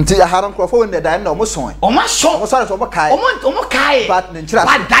nti aharan krofo wonde dan na omoson omoson so omokai omokai but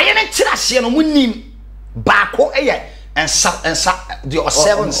daye ne nchirase no munim baako eye ensa the o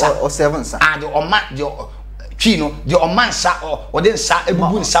seven sa the oma the twi no the omansa o de nsa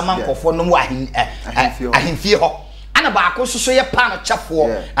ebubu nsa mankofo no mu ahemfie ho ana baako so ye pa no chafo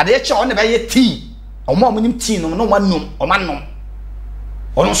ade ye che o ne be ye tea omo munim tea no no omanom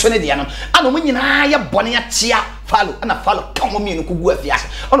ono so ne dia no ana mo nyina ye bone ya tia follow ana follow kan mo mi no kugu afiase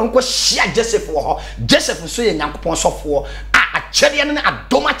ono nko hia Joseph wo ho Joseph so ye Nyankopon sofo a kyede ne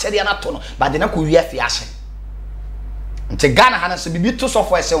adoma kyede na to no ba de na ko wi afiase nti Ghana hana se bibi to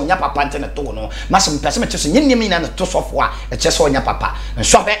sofo ese onya papa nte ne to no masem pese me kyese nyenyem ina ne to sofo a kyese onya papa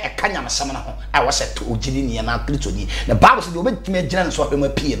nso be e kanya masem na ho a wo se to ogini ne na kritoni na Bible se de obetimi agina ne so be ma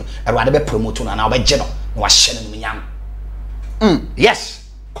pie no Awurade be promote no na obegye no na wa hye no nyam yes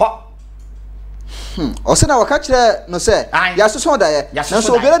ko osena wakachire no se yasoso da ye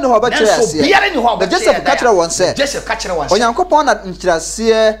nanso obiara ne ho ba kire ase obiara ne ho ba Joseph kachire won se Joseph kachire won se Onyankopon na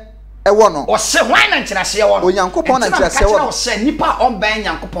nchirase ewo no ose hwan na nchirase ewo no Onyankopon na nchirase ewo no se nipa onban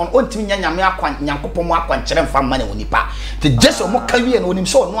Nyankopon ontimi nya nyame akwan Nyankopon mu akwan kire mfa ma na wonipa te Joseph mo kawie no onim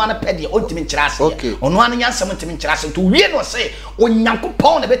se ono ana pede ontimi nchirase ono ana nyansam ontimi nchirase to wie no se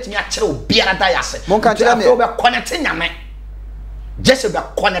Onyankopon na betimi akire obiara da yase mo kan kire me obe connect nyame Jesse be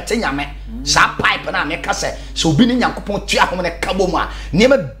connect nyame sa pipe na me ka se so obi ni Nyankopon tua hom ne kabo mu a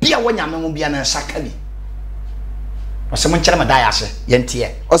niema bia wo nyame mu bia na saka bi ose mo nkyere me da yase yentie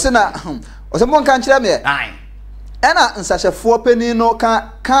ose mo kan kyere me ena nsahefo pani no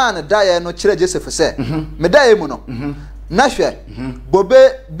kan da ye no kyere Joseph se me da ye mu no na hwe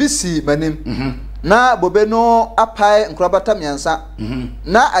bobe bisi manim na bobe no apai nkrabata miansa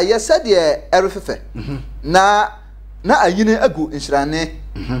na ayese de erefefe na ayine agu nhyirane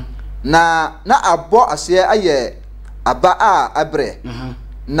na abo ase aye aba a abre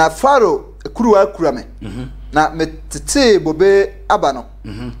na faro kuruwa kurame na metete bobe aba no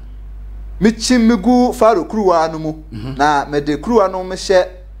michimigu faro kuruwa no mu na mede kuruwa no mehye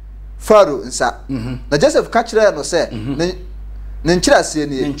faro nsa na Joseph ka kire no se ne nkyirase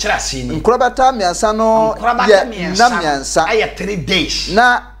ni nkrobata miansa no ye na miansa aye 3 days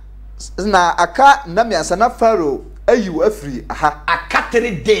na aka na miansa na faro ayu afri aha aka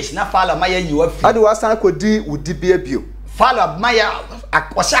 3 days na fala maya ayu afri ade wasan kodi wudi bia bio fala maya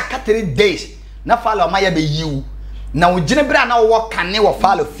akwasa aka 3 days na fala maya be yiwu na wogine bra na wo kane wo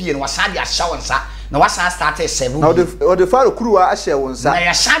fala fie no wasan de ahya wonsa na wasan start 7 na o de fala kuruwa ahya wonsa na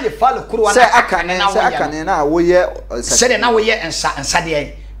ya san de fala kuruwa na akane na wo ye se na wo ye ensa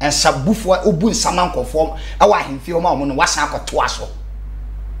de ensa bufo obu nsaman konform awa ahemfie o ma mo no wasan akoto aso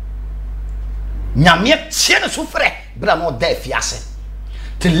nyame tie ne so frɛ bra no da fiase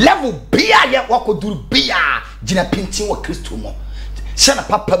te level bia ye wakoduru bia gina pintin wa Kristo mo se na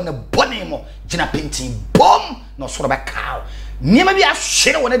papa na bone mo gina pintin bom no so ba kaw niema bia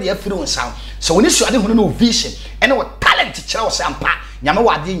hwere wona de afiri wonsan so woni suade hono no vision ene wo talent kyerɛ wo sampa nyame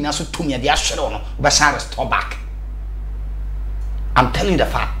wade nyina so tumi de ahwere wono wo ba san restore back. I'm telling you the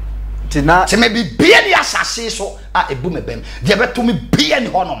fact tina se me bia ni asase so a ebu me bem de beto me bia ni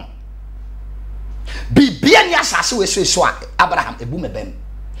honom bibia ni asase we so a Abraham ebu me bem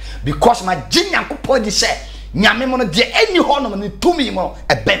because my Nyankopon di say nyame mo no de eni honom ni tumi mo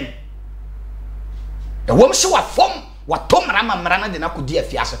ebem e wom se wa fom wa tomra mamra na de na kodi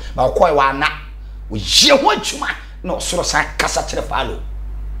afiase ba ko wa na wo ye ho atuma na osoro sa kasa kire falo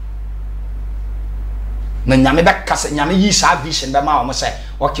na nyame be kasa nyame yi sa vision be ma wo say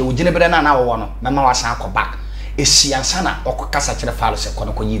okay wo gine bere na wo no me ma wa san ko back esiansa na okokasa kire falo se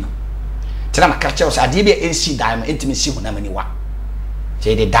kono ko yi no tena makache o sa de be NC dan intimacy hu na maniwa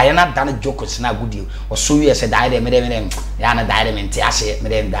je de Diana dan jokes na gudi o so wi se dai de me ya na dai de me nti ase me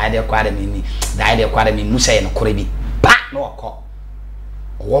de dai de kware me ni dai de kware me musa ye no kore bi pa no okọ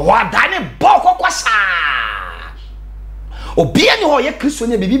wa dai ne boko kwasa obi ani ho ye Kristo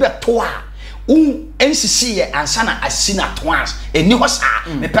ne bibi beto a NCC ye ansana asina twans eni ho sa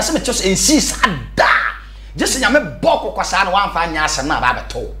me pese me tos NCC sa da just nya me boko kwasa na wan fa nya asem na ba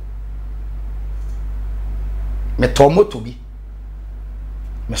beto me to moto bi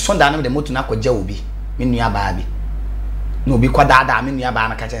me sonda na me de moto na kwaja obi me nua ba bi no obi kwada da me nua ba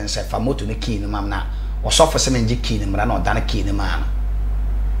na ka chen se fa moto ne key no mam na osofo se me ngi key ne mra na oda na key ne ma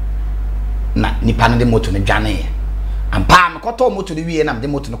na nipa ne de moto ne dwane ampa me koto moto ne wie na me de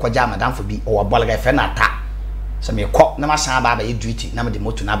moto ne kwaja madam fo bi o bolga fe na ta se me kɔ na ma san ba ye duty na me de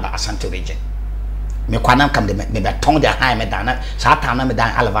moto na ba Asante region me kwana kam de me be ton de han me dan na sa ta na me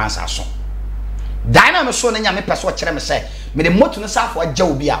dan advance aso dan na me so na nya me pese o kire me se me de moto ne sa fo agya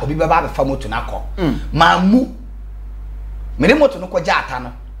obi a obi be ba be fa moto na kɔ ma mu me de moto ne kwaja ata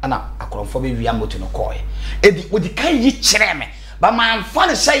no ana akoromfo be wi moto ne kɔ e odi kan yi kire me ba man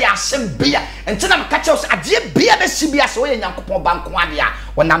fun say ya bia entina me catch us ade bia be sibia so ye Nyankopon banko ade a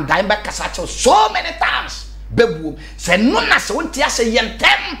wonam dan be kasa che so many times bebu se no na se wonti ase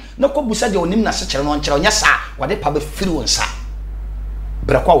yentem no ko busa de onim na se kire no nkire onya sa wade pa be firi won sa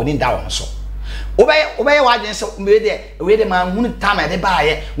brakwa woni da won so obey wajen se we de man hunu tama de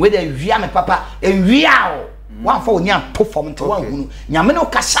baaye we de wia me papa wia o wan fa oni an to form nto wan hunu nyame no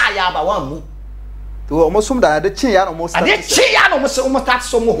kasa ya ba wan mu to o mo sum da de chin ya no mo start de chin ya no mo se o mo start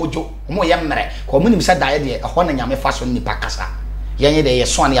so mo hojo o mo ye mmere ko mo nim se da ye de ho na nyame fa so nipa kasa yenye de ye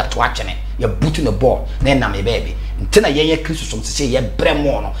so an ya to atwene ya butu ne ball na na me baby ntina yenye Kristo so se ye bre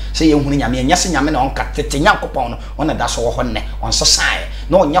mo no se ye hunu nyame nya se nyame na on ka tete Nyankopon no on da so ho ne on so sai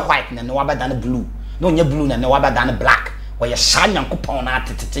na onya white na ne wabada na blue na onya blue na ne wabada na black o ye sa Nyankopon na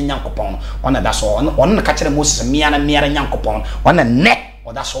tete Nyankopon no on da so on ka kire Moses mia na Nyankopon on ne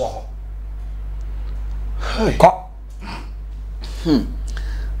o da so ho ko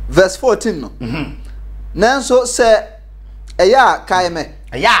verse 14 no nanso se eya kaime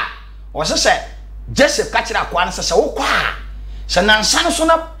eya o se Joseph ka kire akwa na se wo kwa se nansa no so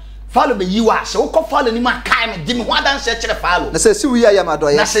na follow be yiwa se wo ko follow ni ma kaime di me ho adan se kire follow na se si wi ya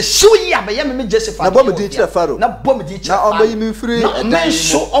madoye na se si wi ya be ya me Joseph na bom di kire follow na bom di kire na o meyi me free na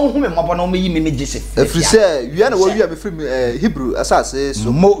so on hu me mobo na o meyi me Joseph efri se wi na wo wi me free Hebrew asase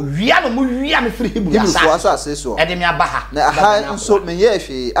so mo wi na mo wi me free Hebrew asase so e de me abaha na aha nso me ye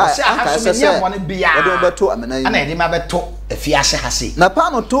hwe aka se se mo ne bia e do beto amena yi ana e de me beto efiase hase na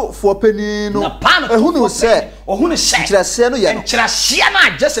pano to fo pani no na pano ehunu se ohunu se nkyerase no ye no nkyerase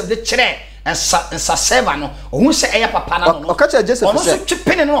na Joseph de kire ensa seva no ohun se eya papa na no o ka kire Joseph se ono so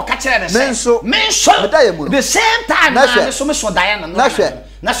twepene no o ka kire ne se menso the same time na so me so Diana no na hwe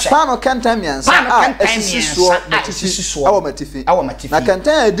pano kantan miansa esisi so awo matifi na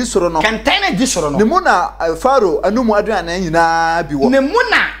kantan edi soro no ne mu na Faro anumu aduana nyina bi wo ne mu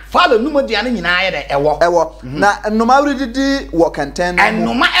na Faro anumu aduana nyina ye de ewo na nnoma awrididi wo kantan no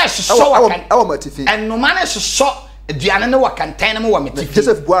ennoma esoso awo matifi ennoma na esoso aduana ne wo kantan no wo matifi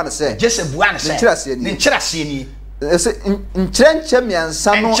Joseph buana se ne nkyerase ni ese nkyerence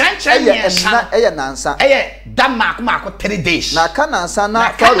miansa no eye nansa eye dama ko 3 days na kanansa na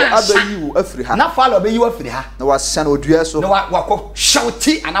Faro abayiwu afiri ha na Faro abayiwu afiri ha na wasan odua so na wakọ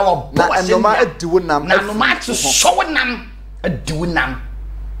shouti ana wa bo na nnoma adiwo nam na nnoma so nam adiwo nam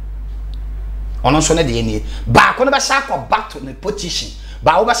ono so ne de ni ba ko no be sa ko back to the position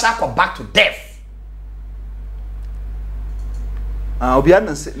ba wo be sa ko back to death obia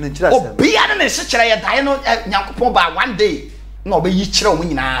na nkyerase obia na se kyerɛ ya dae no Nyankopɔn ba one day na obeyi kyerɛ o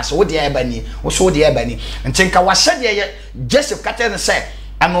nyina so wo de ebani wo so wo de ebani ntinka wahye de ye Joseph kate ne se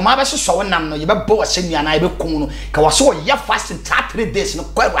anoma be so wo nam no ye be bo wahye nua na ye be kum no ka waso ye fasting 3 days no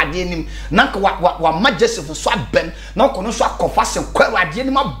kwa Awurade anim na ka wa ma Joseph so abem na ko no so akɔfasting kwa Awurade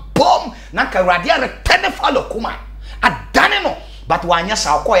anim abom na ka Awurade aretene Faro kuma adane no but wanya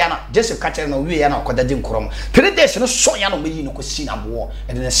sa akoya na Joseph kate no wie ya na akodade nkrom 3 days no so ya no meyi no ko si na bo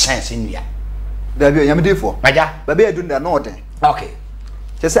e de sense nua da bi yamdefo maja ba be adunda na ode okay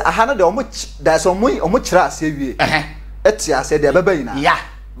chese aha na de omo da so omo kira ase wie eti ase de baba yina ya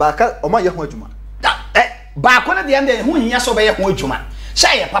ba ka omo ye ho adwuma ba ko na de ende hu hinya so be ye ho adwuma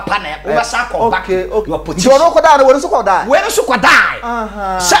say papa na o ba sa ko back your position no ko da na we so ko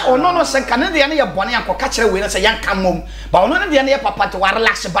da say ono no se kan de ne ye bone akọ ka kire we na se yan kan mom ba ono ne de ne ye papa to wa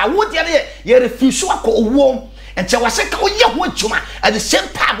relax ba wo de ne ye refuse akọ owo ente wase ka o ye ho adwuma at the same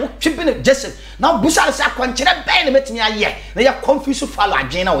time o twibine Joseph na busa se akọ nkire ben ne metimi aye na ye confuse Faro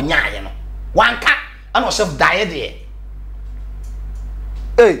agyen na o nyaaye no wanka ana osef dae de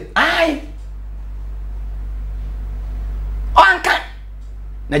ai wanka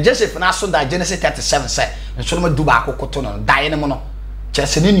na Joseph na so da Genesis 37 say nso no du ba akokoto no dae ne mo no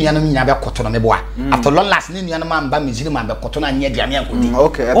chese ne nua no nya be koto no meboa after long last ne nua no ma mba miziri ma be koto no anya aduane ankodi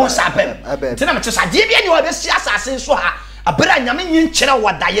okay on sa pem tina me chese ade bia ne wa be si asase so ha abera nyame nyi nkyere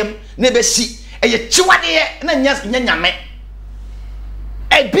wadayem ne be si eye chiwade na nya nyame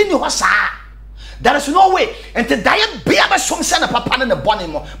e bi ni ho saa there is no way ente dae bia be som se na papa ne bone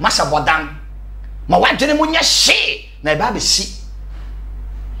mo masa bodan ma wadwene mo nya hye na ba be si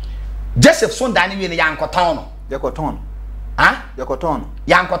Joseph son da ne wi ne yankoton no yakoton ha yakoton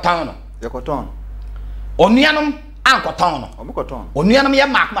yakoton onuanom ankoton no omukoton onuanom ye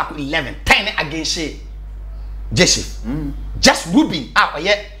mark 11 10 against Joseph just Reuben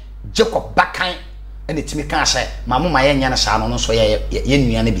oye Jacob bakan ene timi kan say mamu ma ye nya na sa no so ye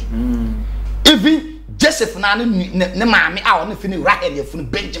nua ne bi even Joseph na ne maame a no fini Rahel ye funu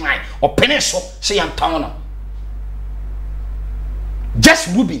Benjamin opene so say yanton no just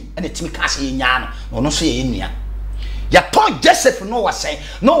Reuben ene timi kan say nya no so ye nua ya ton Joseph no was saying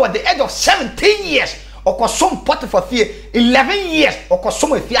no at the age of 17 years okosom Potiphar fear 11 years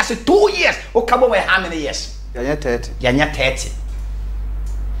okosom efiase 2 years okabo we how many years yanya 30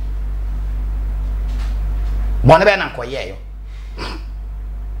 Bona be na koye yo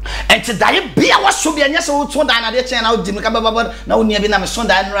enti daye bia waso bia nya se wo to dan na de chen na odi me ka baba na oni bi na me so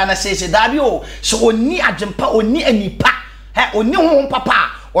dan no na se da bi o so oni adwempa oni anipa oni ho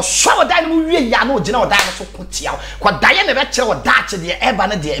papa o so dan mu wie ya na ogina o dan so potia kwa daye ne be kire o daache de eba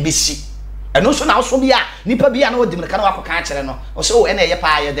na de ebesi eno so na wo so bia nipa bia na odi me ka na wakoka kire no o so ene ye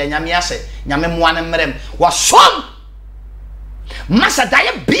pa ye de nyame ase nyame moa ne mrem wa som masa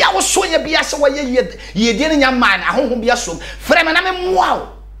daye bia wo so ye bia se wo ye de ne nyama na honhom bia som frema na me moa o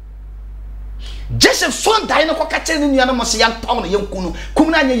Joseph son daye no koka kire ne nua no mo se yan ton no ye nkunu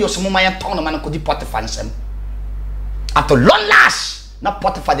kum na anya yo so mo ma yan ton no ma no kodi Potiphar nsem at long last na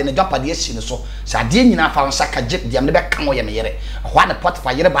Potiphar de ne japa de esi no so sa de nyina fa won saka jip de am ne be kan wo ye me yere ho na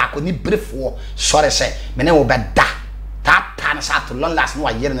Potiphar yere ba ko ni brefo sore se me ne wo be da ta na sa to long last no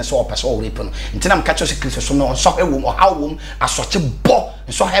wa yere ne so o pese o repo no ntina m ka cho se Kristo so no so ewo o ha wo asoche bo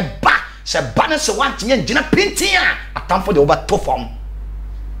so he ba se ba na se wan tinye ngina pintin a atamfo de wo ba to fam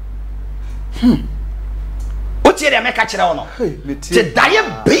Oti ere me ka kire wo no te daye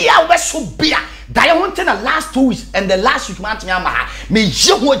bia wo so bia daye wonte na last 2 weeks and the last week man tinya ma me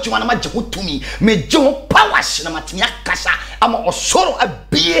je ho adwuma na ma je ho tumi me je ho powers na ma tinya kasa ama osoro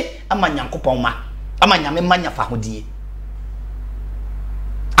abie ama nyankopon ma ama nyame manya fa hodie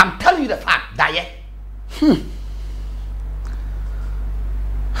I'm telling you the fact daye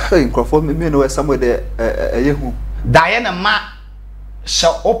hey crofo me no somewhere there yehu daye na ma se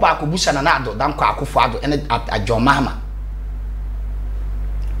opa akobusa na Addo dan kwa akofo Addo ene Addo Mahama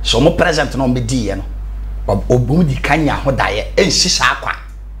so mo present no me di ye no obum di kanya ho daye ensi sa akwa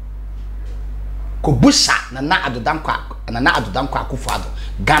ko busa na Addo dan kwa akofo Addo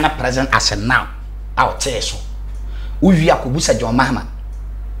Ghana present as now out so uwi akobusa John Mahama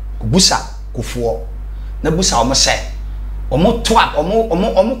ko busa kofo na busa o mo se o mo to ab o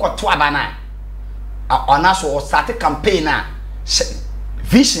mo ko to abana ona so o start campaign na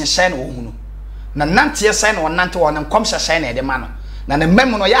vision sign wo hu no na nante sign wo nante wo na komsha sign e de ma no na ne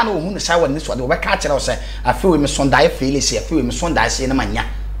mem no ya na wo hu no sai wo ni so de wo be ka kire wo se afi we me sondae feelings afi we me sondae se na manya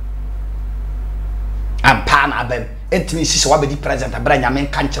ampa na abem entimi sisi wa be di present abra nya men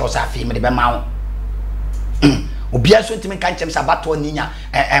kan kire wo se afi me de be ma wo obia so entimi kan kire me sabato ni nya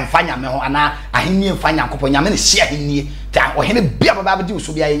emfanya me ho ana ahenni emfanya kopo nya me ne si ahenni ta ohene bia baba be di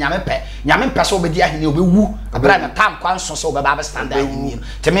uso bia nya me pe so be di ahenni obewu abra na tam kwan so so be baba stand ahenni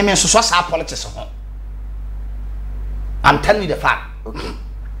te me so so sa politics ho I'm telling you the fact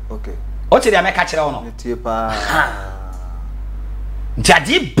okay o ti dia me ka kire wo no tie pa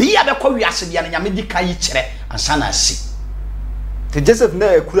jadi bia be kwa wiase bia na nya me di ka yi kire ansa na si te Joseph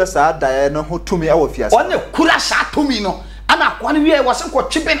na ekura sa dae no ho tumi a wo fiase on ekura sa tumi no ana kwa no wie wo se ko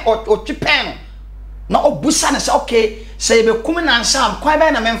twipen o twipen no na obusa ne se okay se be kum na ansam kwa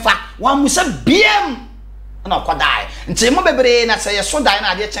be na memfa wa musa biem na kwa dai nti mo bebre na se ye so dai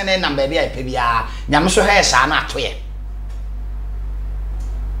na ade chene na ba bia ipe bia nyame so he sa na atoye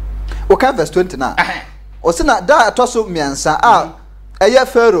okay verse 20 na o se na da atoso miansa a eye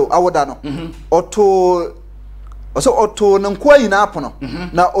Pharaoh awoda no oto na nkwa yina apono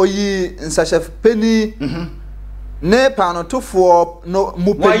na oyi nsachef peni ne pano tofo no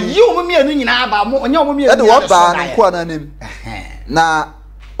mupeni wa yi o mienu nyina ba mo onye o mienu e de wo ba na nkwa na nim na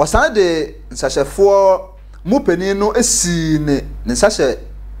osane de nsachefo mupeni no esi ne nsache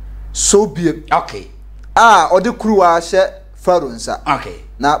so be okay odi kuruwa hye faro nsa okay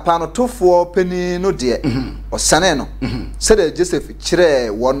na panotofo pani no de osane no se de Joseph kire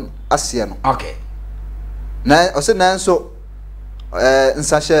won ase no okay na ose na nso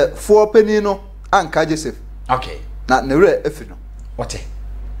nsa hye fo pani no anka Joseph okay na wura efi no what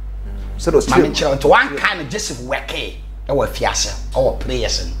se do mame kire to one kind of Joseph work e wa fiase o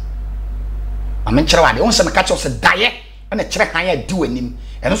prayers mame kire wa de won se me catch us daye na kire han ya di wanim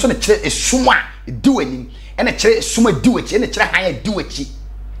eno so na kire esuma di wanim ena kire esuma di wachi ena kire han ya di wachi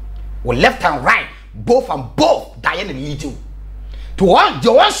we left and right both daye na lead you to one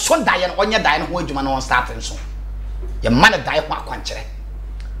the one son daye no onye daye no ho adwuma no on start nso ye man daye ho akwankire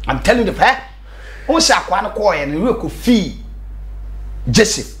I'm telling you the fact o se akwa no ko ye no ko fi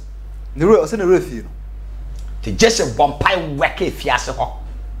Joseph ne re o se ne re fi no the Joseph bompai work e fiase ho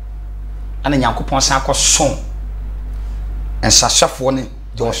ana Nyankopon san ko son ensasafo ne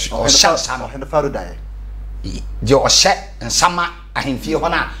de o shansa no he faro daye de o hye ensama ahemfie ho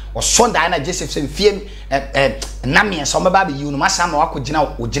na o son daye na Joseph se mfie na me enso meba be yiwu no masa na wakogina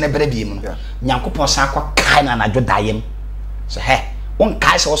ogina bere bi mu no Nyankopon san ko kai na nadwo daye mu so he on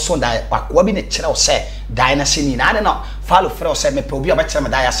kai se o son daye akwa bi ne kire o se daye na se ni na ade na falo frɛ o se me pe obi obekire me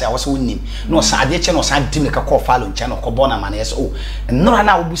daye se o se wonnim na o san ade kire na o san dim ne ka call falo nche no ko bona ma na ye so nnora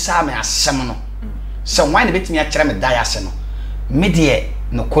na obusa me asem no se wan ne betimi a kire me daye se no medie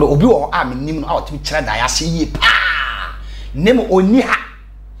no koro obi wo a me nim no a otimi kire daye se yi pa nemo oni ha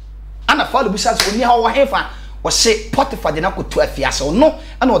ana falo busa se oni ha wo hefa o se Potiphar de na ko to afiase no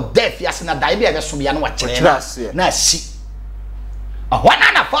ana o da afiase na daye bi a be so bia na wa kire na si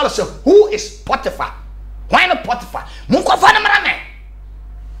ahwana na falo se who is Potiphar why not Potiphar munko fa na mara me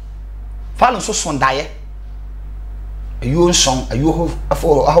falo so sondaye ayu nson ayu ho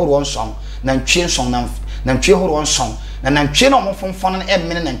aforo ahoro nson na ntwe nson na ntwe horo nson na ntwe no mo fonfon na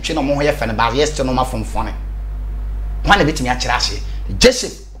emmene na ntwe no mo ho ye fe na ba yes no ma fonfon wana betimi a kire ase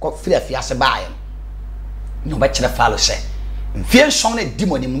Joseph ko firi afiase baaye no ba kire falo se mfie nson na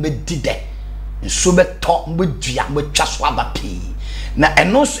dimoni mo be dide nso be to mo dua mo twa so aba pi na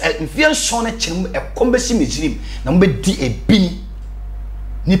eno mfie nson na kire mo ekombesi Misrim na mo be di ebini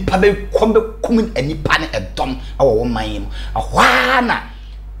nipa be kombe kumin enipa ne edom awo wo man yim ahwana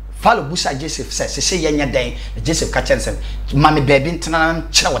falo busa Joseph se yenya den Joseph ka chense mame baby ntena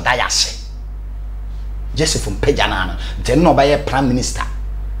kire woda ya ase Joseph mpega na nten no ba ye prime minister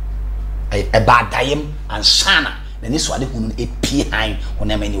e ba dayem ansana na ni so ade hunu epi han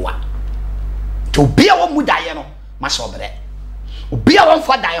honam aniwa to bia wo mu daye no masa obre obia won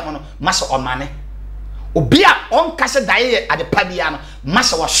fa daye ho no masa omane obia on kase daye ade pabia no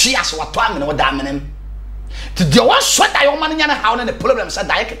masa wo hwea so wato amene wo da amenem to the one so daye o man nya na how na the problem say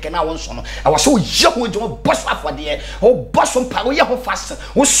daye keke na won so no e wo so ye ho dwo boss afode o boss mpa wo ye ho fast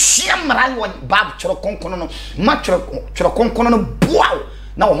wo hwea mran won bab choro konkono no ma choro konkono no boaw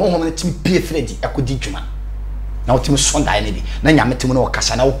na wo ho na timi pie fredi akodi dwuma na wo timi so daye ne bi na nyame timi no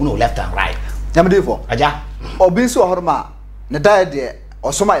kasa na wo hu no left and right nyame defo aja obi so horma ne daye de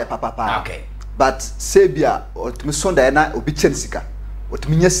osoma ye papa okay but sebia otimi so daye na obi chen sika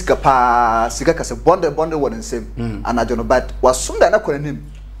otimi nya sika pa sika kase bonde won nsem anajo no but wasum daye na konanim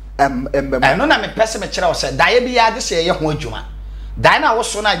no na me pese me kire wo se daye bi ya de se ye ho adwuma daye na wo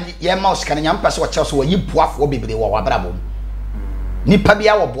so na ye ma osika na nyame pese wo kire so wo yi buafo bebre wo wabrabom nipa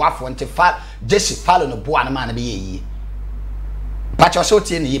bia wo buafo nte fa Jesse falo no bua na ma na be yi pacho so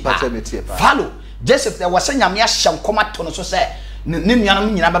tie ne yi pa falo Joseph there was nyame ahyam komato no so se ne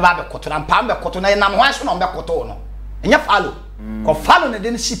nuanam nyina baba be koto na pam be koto na nam hwan so na be koto no enya falo ko falo ne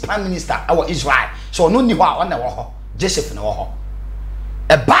den si prime minister our Israel so no ni ho a ona wo ho Joseph na wo ho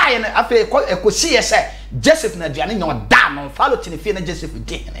e bae na afi ekosi ye se Joseph na aduane nya oda no falo tini fie na Joseph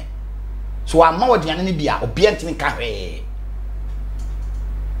di ne so ama aduane ne bia obi antimi ka hwe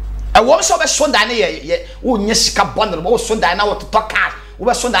e wo so be so da ne ye wo nya sika bondle wo so da na wo to car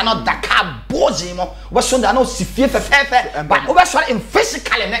we so da na daka bozi mo we so da na sifie fefefe but we so in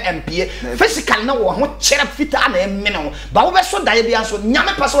physically na MP physically na wo ho kire fita na emene but we so da ye bia so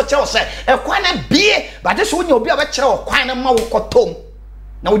nyame paso wo kire wo se e kwan na bie but this wo nya obi a we kire wo kwan na ma wo kotom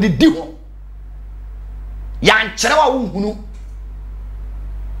na wo di ho ya nkire wa wo hunu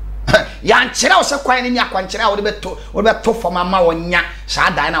ya nkire wo se kwan na nya kwan nkire wo de beto fama ma wo nya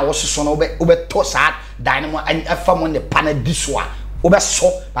sa da na wo so no wo beto sa da na mo afa mo ne pana diswa obe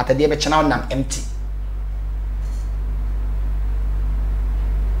so but the be channel nam empty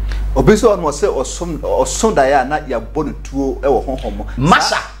obi so on say osun da ya na ya bonu tuo e wo honhom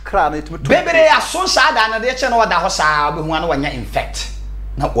masa kra na itimi bebere ya so sa da na de che na oda ho sa obi hu an wanya infect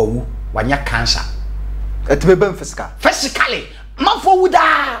na wawu wanya cancer etime ben physically mafo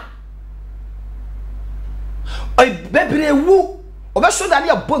wuda bebre wu obeso da na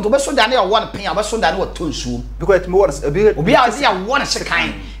ya bond obeso da na ya one pen obeso da na wa tonsu because me want obi a dey one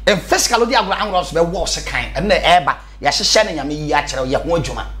sekan en physical dey agro angro so be wo sekan en na eba ya hyehye ne nyame yi a kire ye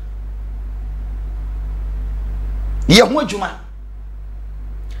ho adwuma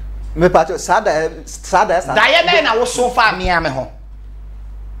me pato sada da na wo so fa me ame ho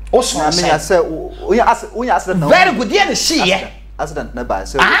o so me ya say unya accident very good ye na see ye accident na ba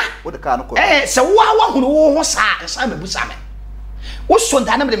say wo de car no ko se wa hunu wo ho sa me busa me wo so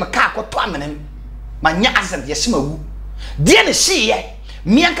da na me car ko to amene ma nya accident ye sima wu de na see ye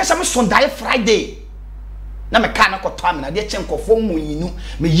me ankasa me so da Friday na me car na ko to amene de chen ko fo mu yinu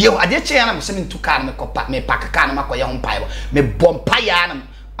me ye ade chen na me se me ntu car me ko pa me pack car na makoye ho pai me bompa ya na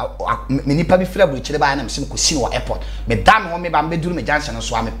me nipa bi fira buru kire ba na me se ko si no airport me dam ho me ba me duru me junction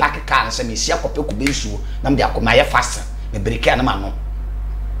so me pack car na se me si akope ko bensuo na me de akoma ye fast me break na ma no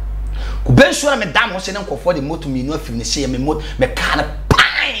ko bensuo na me dam ho se ne nkofo de moto mi no afim ne se me moto me car na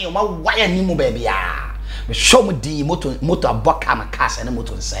pai o ma wire ni mu ba bia me show me di moto aboka ma car se ne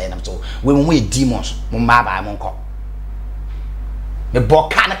moto nsai na so we mu ye demons mu ma ba mo nko me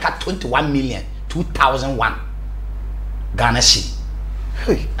boka na ka 21 million 2001 Ghana cedi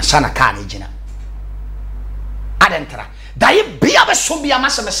sana car na gina adentra dai bia be so bia ma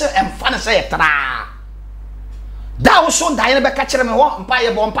se me se emfa na se yetra da wo so dai na be ka kire me ho mpa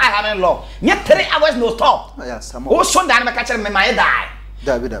ye bo mpa ha me lo nye 3 hours no stop wo so dai na be ka kire me ma ye dai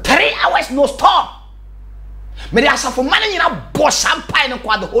 3 hours no stop me dey asafo man nyina bo sampai no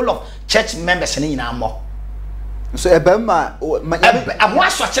kwa the whole of church members ni nyina mo so ebema ahwa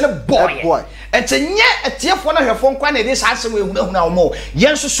so kire boy entenye etiefo na hwefo nkwa na dey sansem ehunahuna omo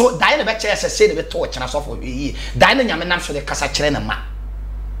yenso so dai na be kire se ne be to kire so fo yi dai na nyame nam so de kasa kire na ma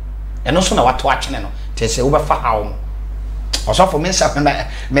eno so na wato akene no te se wo be fa hawo mo oso fo me sa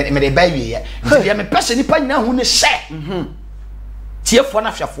me de ba wie ye nti me pese nipa nyina hu ne se tiefo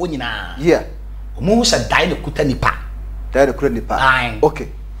na hwefo nyina omo sa dai na kuta nipa okay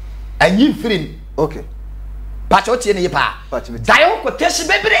anyi firim okay pacho tie ne yipa dai wo ko tesi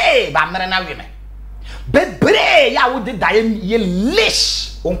bebre ba mere na wi me bebre ya wo de dai ye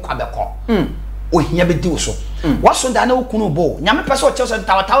lish on kwa be ko ohia be di wo so waso da na okunu bo nyame pese o chese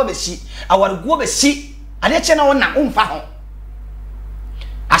tawa be si awarguo be si ade che na wo na umfa ho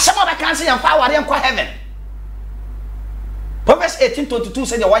asema be kan se yamfa aware nkwa heaven Proverbs 18:22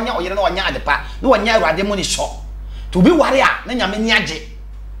 say the wanya oyere na wanya adepa na wanya awade mo ni so to be ware a na nyame ni age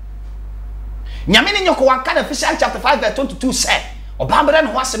nyame ni nyoko wanka na Ephesians chapter 5:22 say obambere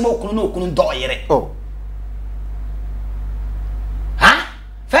no asema okunu na okunu do oyere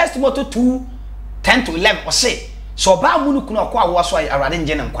First Timothy 2:10-11 o say so ba mu nu kunu akwa wo so awade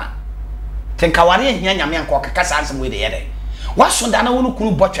nje ne nkwa tenka ware ehia nyame anka okaka sansem we de yede waso da na wo nu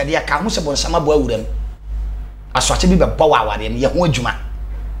kunu botwede ya ka hu se bonsama bo awuram aswache bi be bawa aware ne ye ho adwuma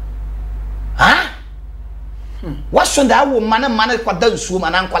waso da wo mana kwada nsuo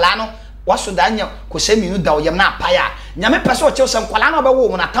mana nkwala no waso da nya ko se minu da oyem na apaya nyame pese o chewse nkwala no be wo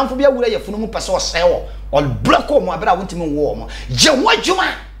mo na tamfo bi awura ye funu mu pese o sewo ol block o mo abira wontimi wo mo je ho adwuma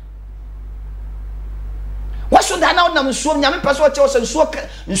waso da na onam nsuo nyame pese o chewse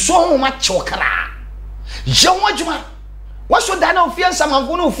nsuo ho ma chokra je ho adwuma waso da na ofie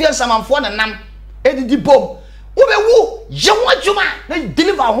nsamanfo na ofie nsamanfo na nam edidi bom Ubewu, jewajuma, na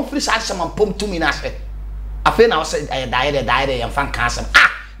deliver a free sansam and pump to me na se. Afe na say I died and fan cancer.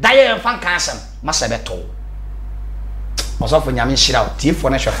 Die and fan cancer. Must have beto. Was often yamin shit out, tea for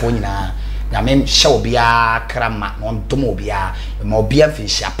nature phone na. Yamin shall be a crama, non domobia, more beer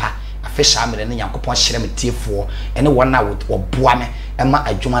fish apa. A fish army and yankopon shirem tea for, and 1 hour or boame, and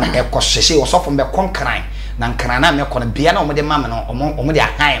my juman air cost say was often be conquering. Nan canana me con a piano with the mamma or the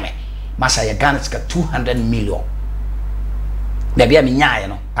hime. Masa ya Ghana got 200 million. Baby a minya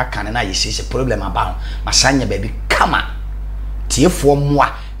no aka na ye say problem about masanya baby kama tiefo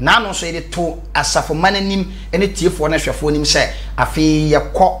moa na no so ye to asafo mananim ene tiefo na hwefo nim say afi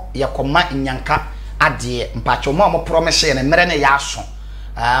ye koma nyanka ade mpacho mo promise na mere na ya so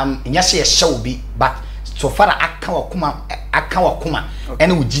nya say ye hye obi but so far aka wakuma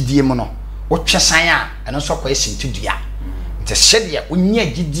ene wugidie mu no wo twesan a ene so kwa esintudua nte hye onya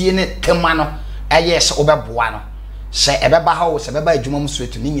gidie ne tema no aye se obeboa no se ebeba ha wo se beba adwuma mu so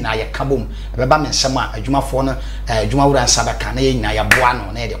etu ni nyina ye kabom ebeba mensem a adwuma fo no adwuma wura nsa beka na ye nyina ye boa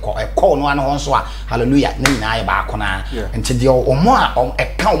no na ye de ko no ano ho so a hallelujah na nyina ye ba ko na nti de omo a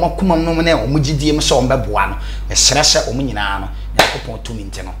eka omo kuma no na omo gidie mu so omo beboa no esere se omo nyina no yakopon tumi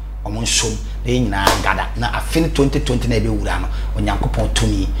nti no omo nsom na ye nyina gada na afin 2020 na ebe wura no onyankopon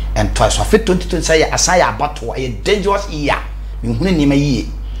tumi ento so afin 2020 say asaya abato ye dangerous year mi hunu ni ma yie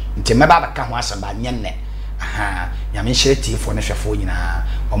nti meba baka ho asaba nyenне aha nyame hyire tifo ne hwefo nyina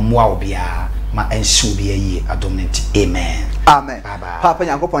ommoa obia ma ensu bi ayi adomnent amen amen baba papa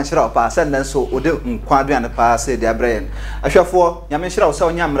nyankopon hyira opa sɛ nɛ so ode nkwa aduane pa sɛ de abrɛn ahwefo nyame hyira wo sɛ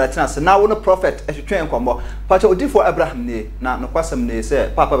onya mratena se na wo no prophet ahwetwen nkɔmmɔ pacha odifo abraham ne na no kwasɛm ne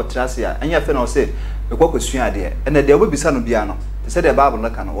sɛ papa betra se a anya fe na wo sɛ ekɔkɔsua ade ɛna de obisa no bia no sɛ de bible no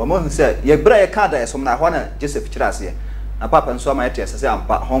ka no wo mo hu sɛ ye bra ye ka da esom na hɔ na joseph kyira se na papa nso ama yɛte sɛ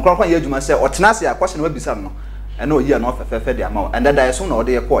ampa honkronkron yɛ adwuma sɛ ɔtena se akɔhye na wabisa no ɛna oyi na ɔfɛfɛfɛ de ama ɛnda da esom na ɔde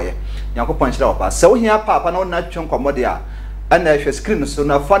yɛ kɔɔyɛ nyankopɔn hyira opa sɛ wo hia papa na wo na twɛn nkɔmmɔ de a ɛna hwɛ screen so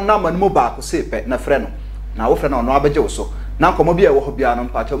na fa na man mu ba ko se pɛ na frɛ no na wo frɛ no no abɛgye wo so na nkɔmmɔ bi a ɛwɔ hɔ bia no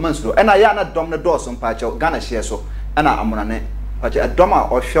mpakyɛ mansuro ɛna yɛ na dɔm ne dɔɔso mpakyɛ Ghana hye so ɛna amonane mpakyɛ ɛdɔm a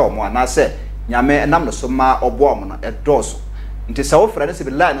ɔhwɛ ɔmo ana sɛ nyame ɛnam no so ma ɔboa ɔmo no ɛdɔɔso nti sɛ wo frɛ no se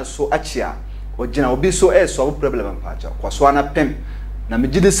bi line so akyi a ɔgyina obi so solve problem mpakyɛ kɔso ana pem na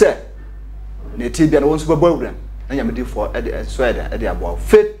megye di sɛ na eti bia no wo nso bɛbɔ awuram na nyame di fo ɛde so ɛde aboa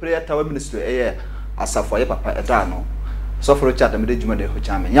faith prayer tower ministry ɛyɛ asafo yɛ papa ɛda no so for chat am de djuma de ho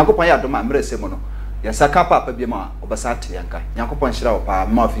chame nyankopon ya doma amre se mu no ya saka papa bi ma obasa te yanka nyankopon hyira wo pa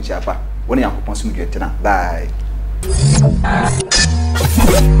ma ofin chapa woni nyankopon sum dwetena bye